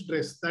wearing this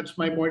dress. That's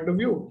my point of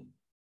view.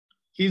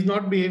 He's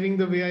not behaving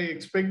the way I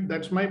expect.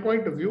 That's my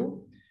point of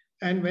view.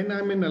 And when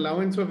I'm in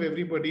allowance of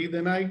everybody,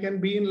 then I can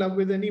be in love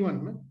with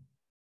anyone.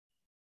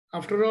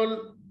 After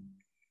all,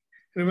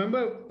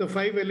 remember the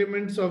 5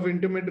 elements of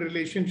intimate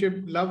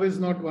relationship, love is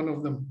not one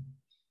of them.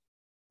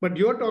 But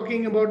you're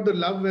talking about the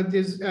love that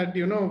is at,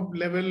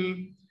 level,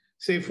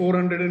 say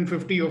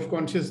 450 of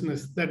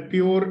consciousness, that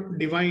pure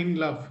divine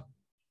love.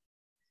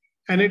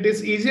 And it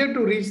is easier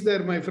to reach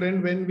there, my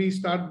friend, when we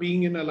start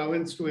being in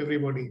allowance to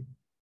everybody.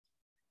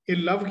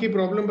 In love ki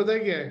problem pata hai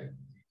kya hai?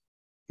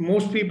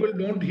 Most people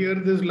don't hear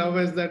this love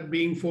as that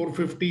being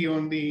 450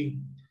 on the,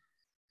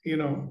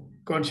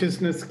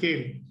 consciousness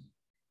scale.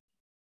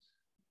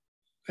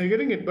 I'm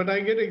getting it, but I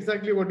get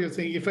exactly what you're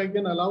saying. If I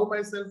can allow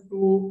myself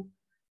to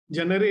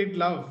generate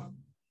love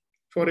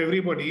for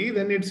everybody,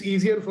 then it's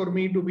easier for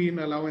me to be in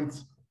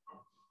allowance.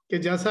 कि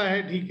जैसा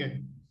है ठीक है,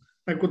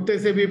 मैं कुत्ते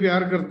से भी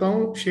प्यार करता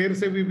हूँ, शेर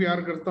से भी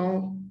प्यार करता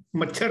हूँ,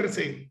 मच्छर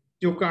से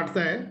जो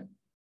काटता है,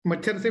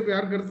 मच्छर से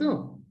प्यार करते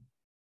हो?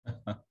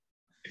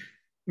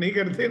 नहीं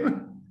करते ना,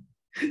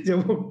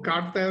 जब वो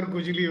काटता है और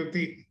खुजली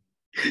होती.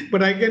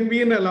 But I can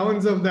be in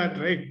allowance of that,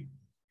 right?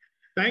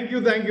 Thank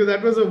you, thank you.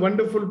 That was a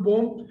wonderful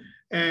poem.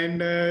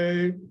 And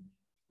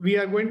we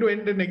are going to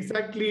end in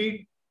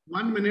exactly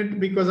 1 minute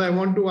because I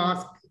want to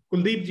ask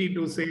Kuldeep ji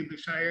to say the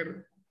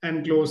Shair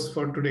and close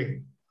for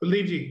today.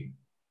 Kuldeep ji.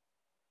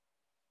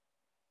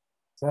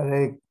 Sir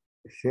एक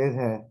शेर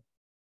है,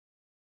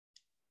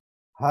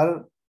 हर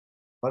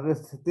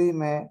परिस्थिति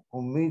में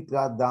उम्मीद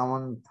का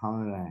दामन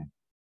थामे रहें,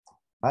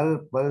 हर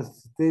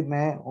परिस्थिति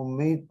में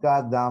उम्मीद का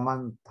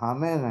दामन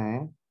थामे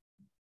रहें,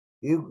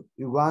 युग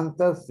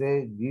युगांतर से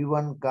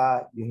जीवन का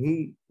यही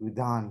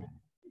विधान है.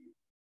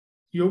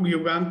 युग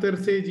युगांतर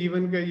से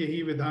जीवन का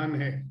यही विधान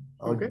है.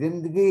 और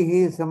जिंदगी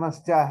ही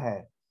समस्या है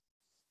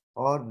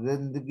और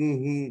जिंदगी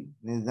ही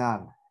निदान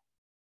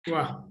है.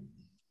 वाह,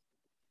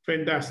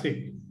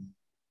 फैंटास्टिक.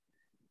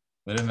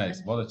 Very nice.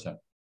 बहुत अच्छा.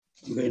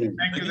 Thank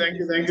you, thank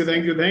you, thank you,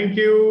 thank you, thank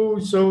you.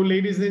 So,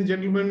 ladies and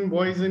gentlemen,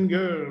 boys and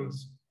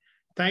girls,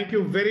 thank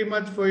you very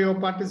much for your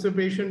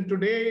participation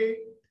today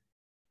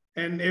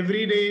and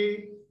every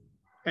day,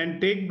 and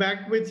take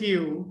back with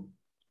you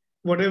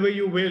whatever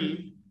you will,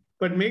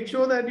 but make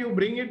sure that you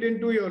bring it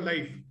into your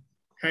life,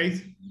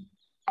 guys.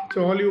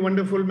 So all you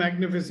wonderful,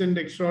 magnificent,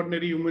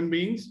 extraordinary human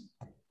beings,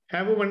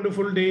 have a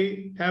wonderful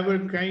day, have a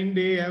kind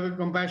day, have a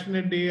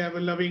compassionate day, have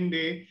a loving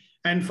day.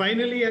 And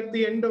finally, at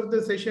the end of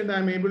the session,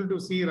 I'm able to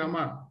see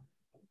Rama.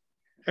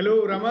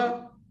 Hello,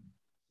 Rama.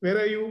 Where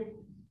are you?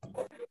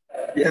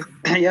 Yes,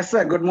 yes,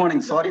 sir. Good morning.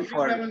 Sorry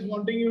for. I was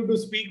wanting you to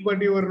speak,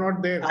 but you were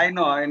not there. I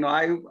know.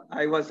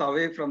 I was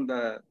away from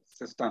the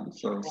system,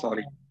 so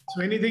sorry.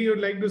 So anything you'd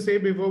like to say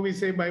before we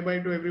say bye-bye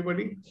to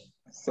everybody?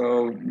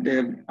 So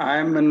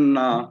I'm in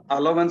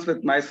allowance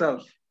with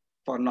myself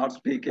for not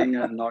speaking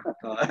and not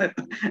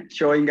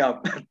showing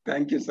up.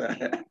 Thank you, sir.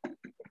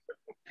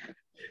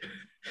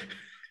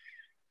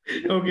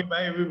 Okay,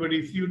 bye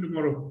everybody. See you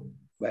tomorrow.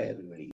 Bye everybody.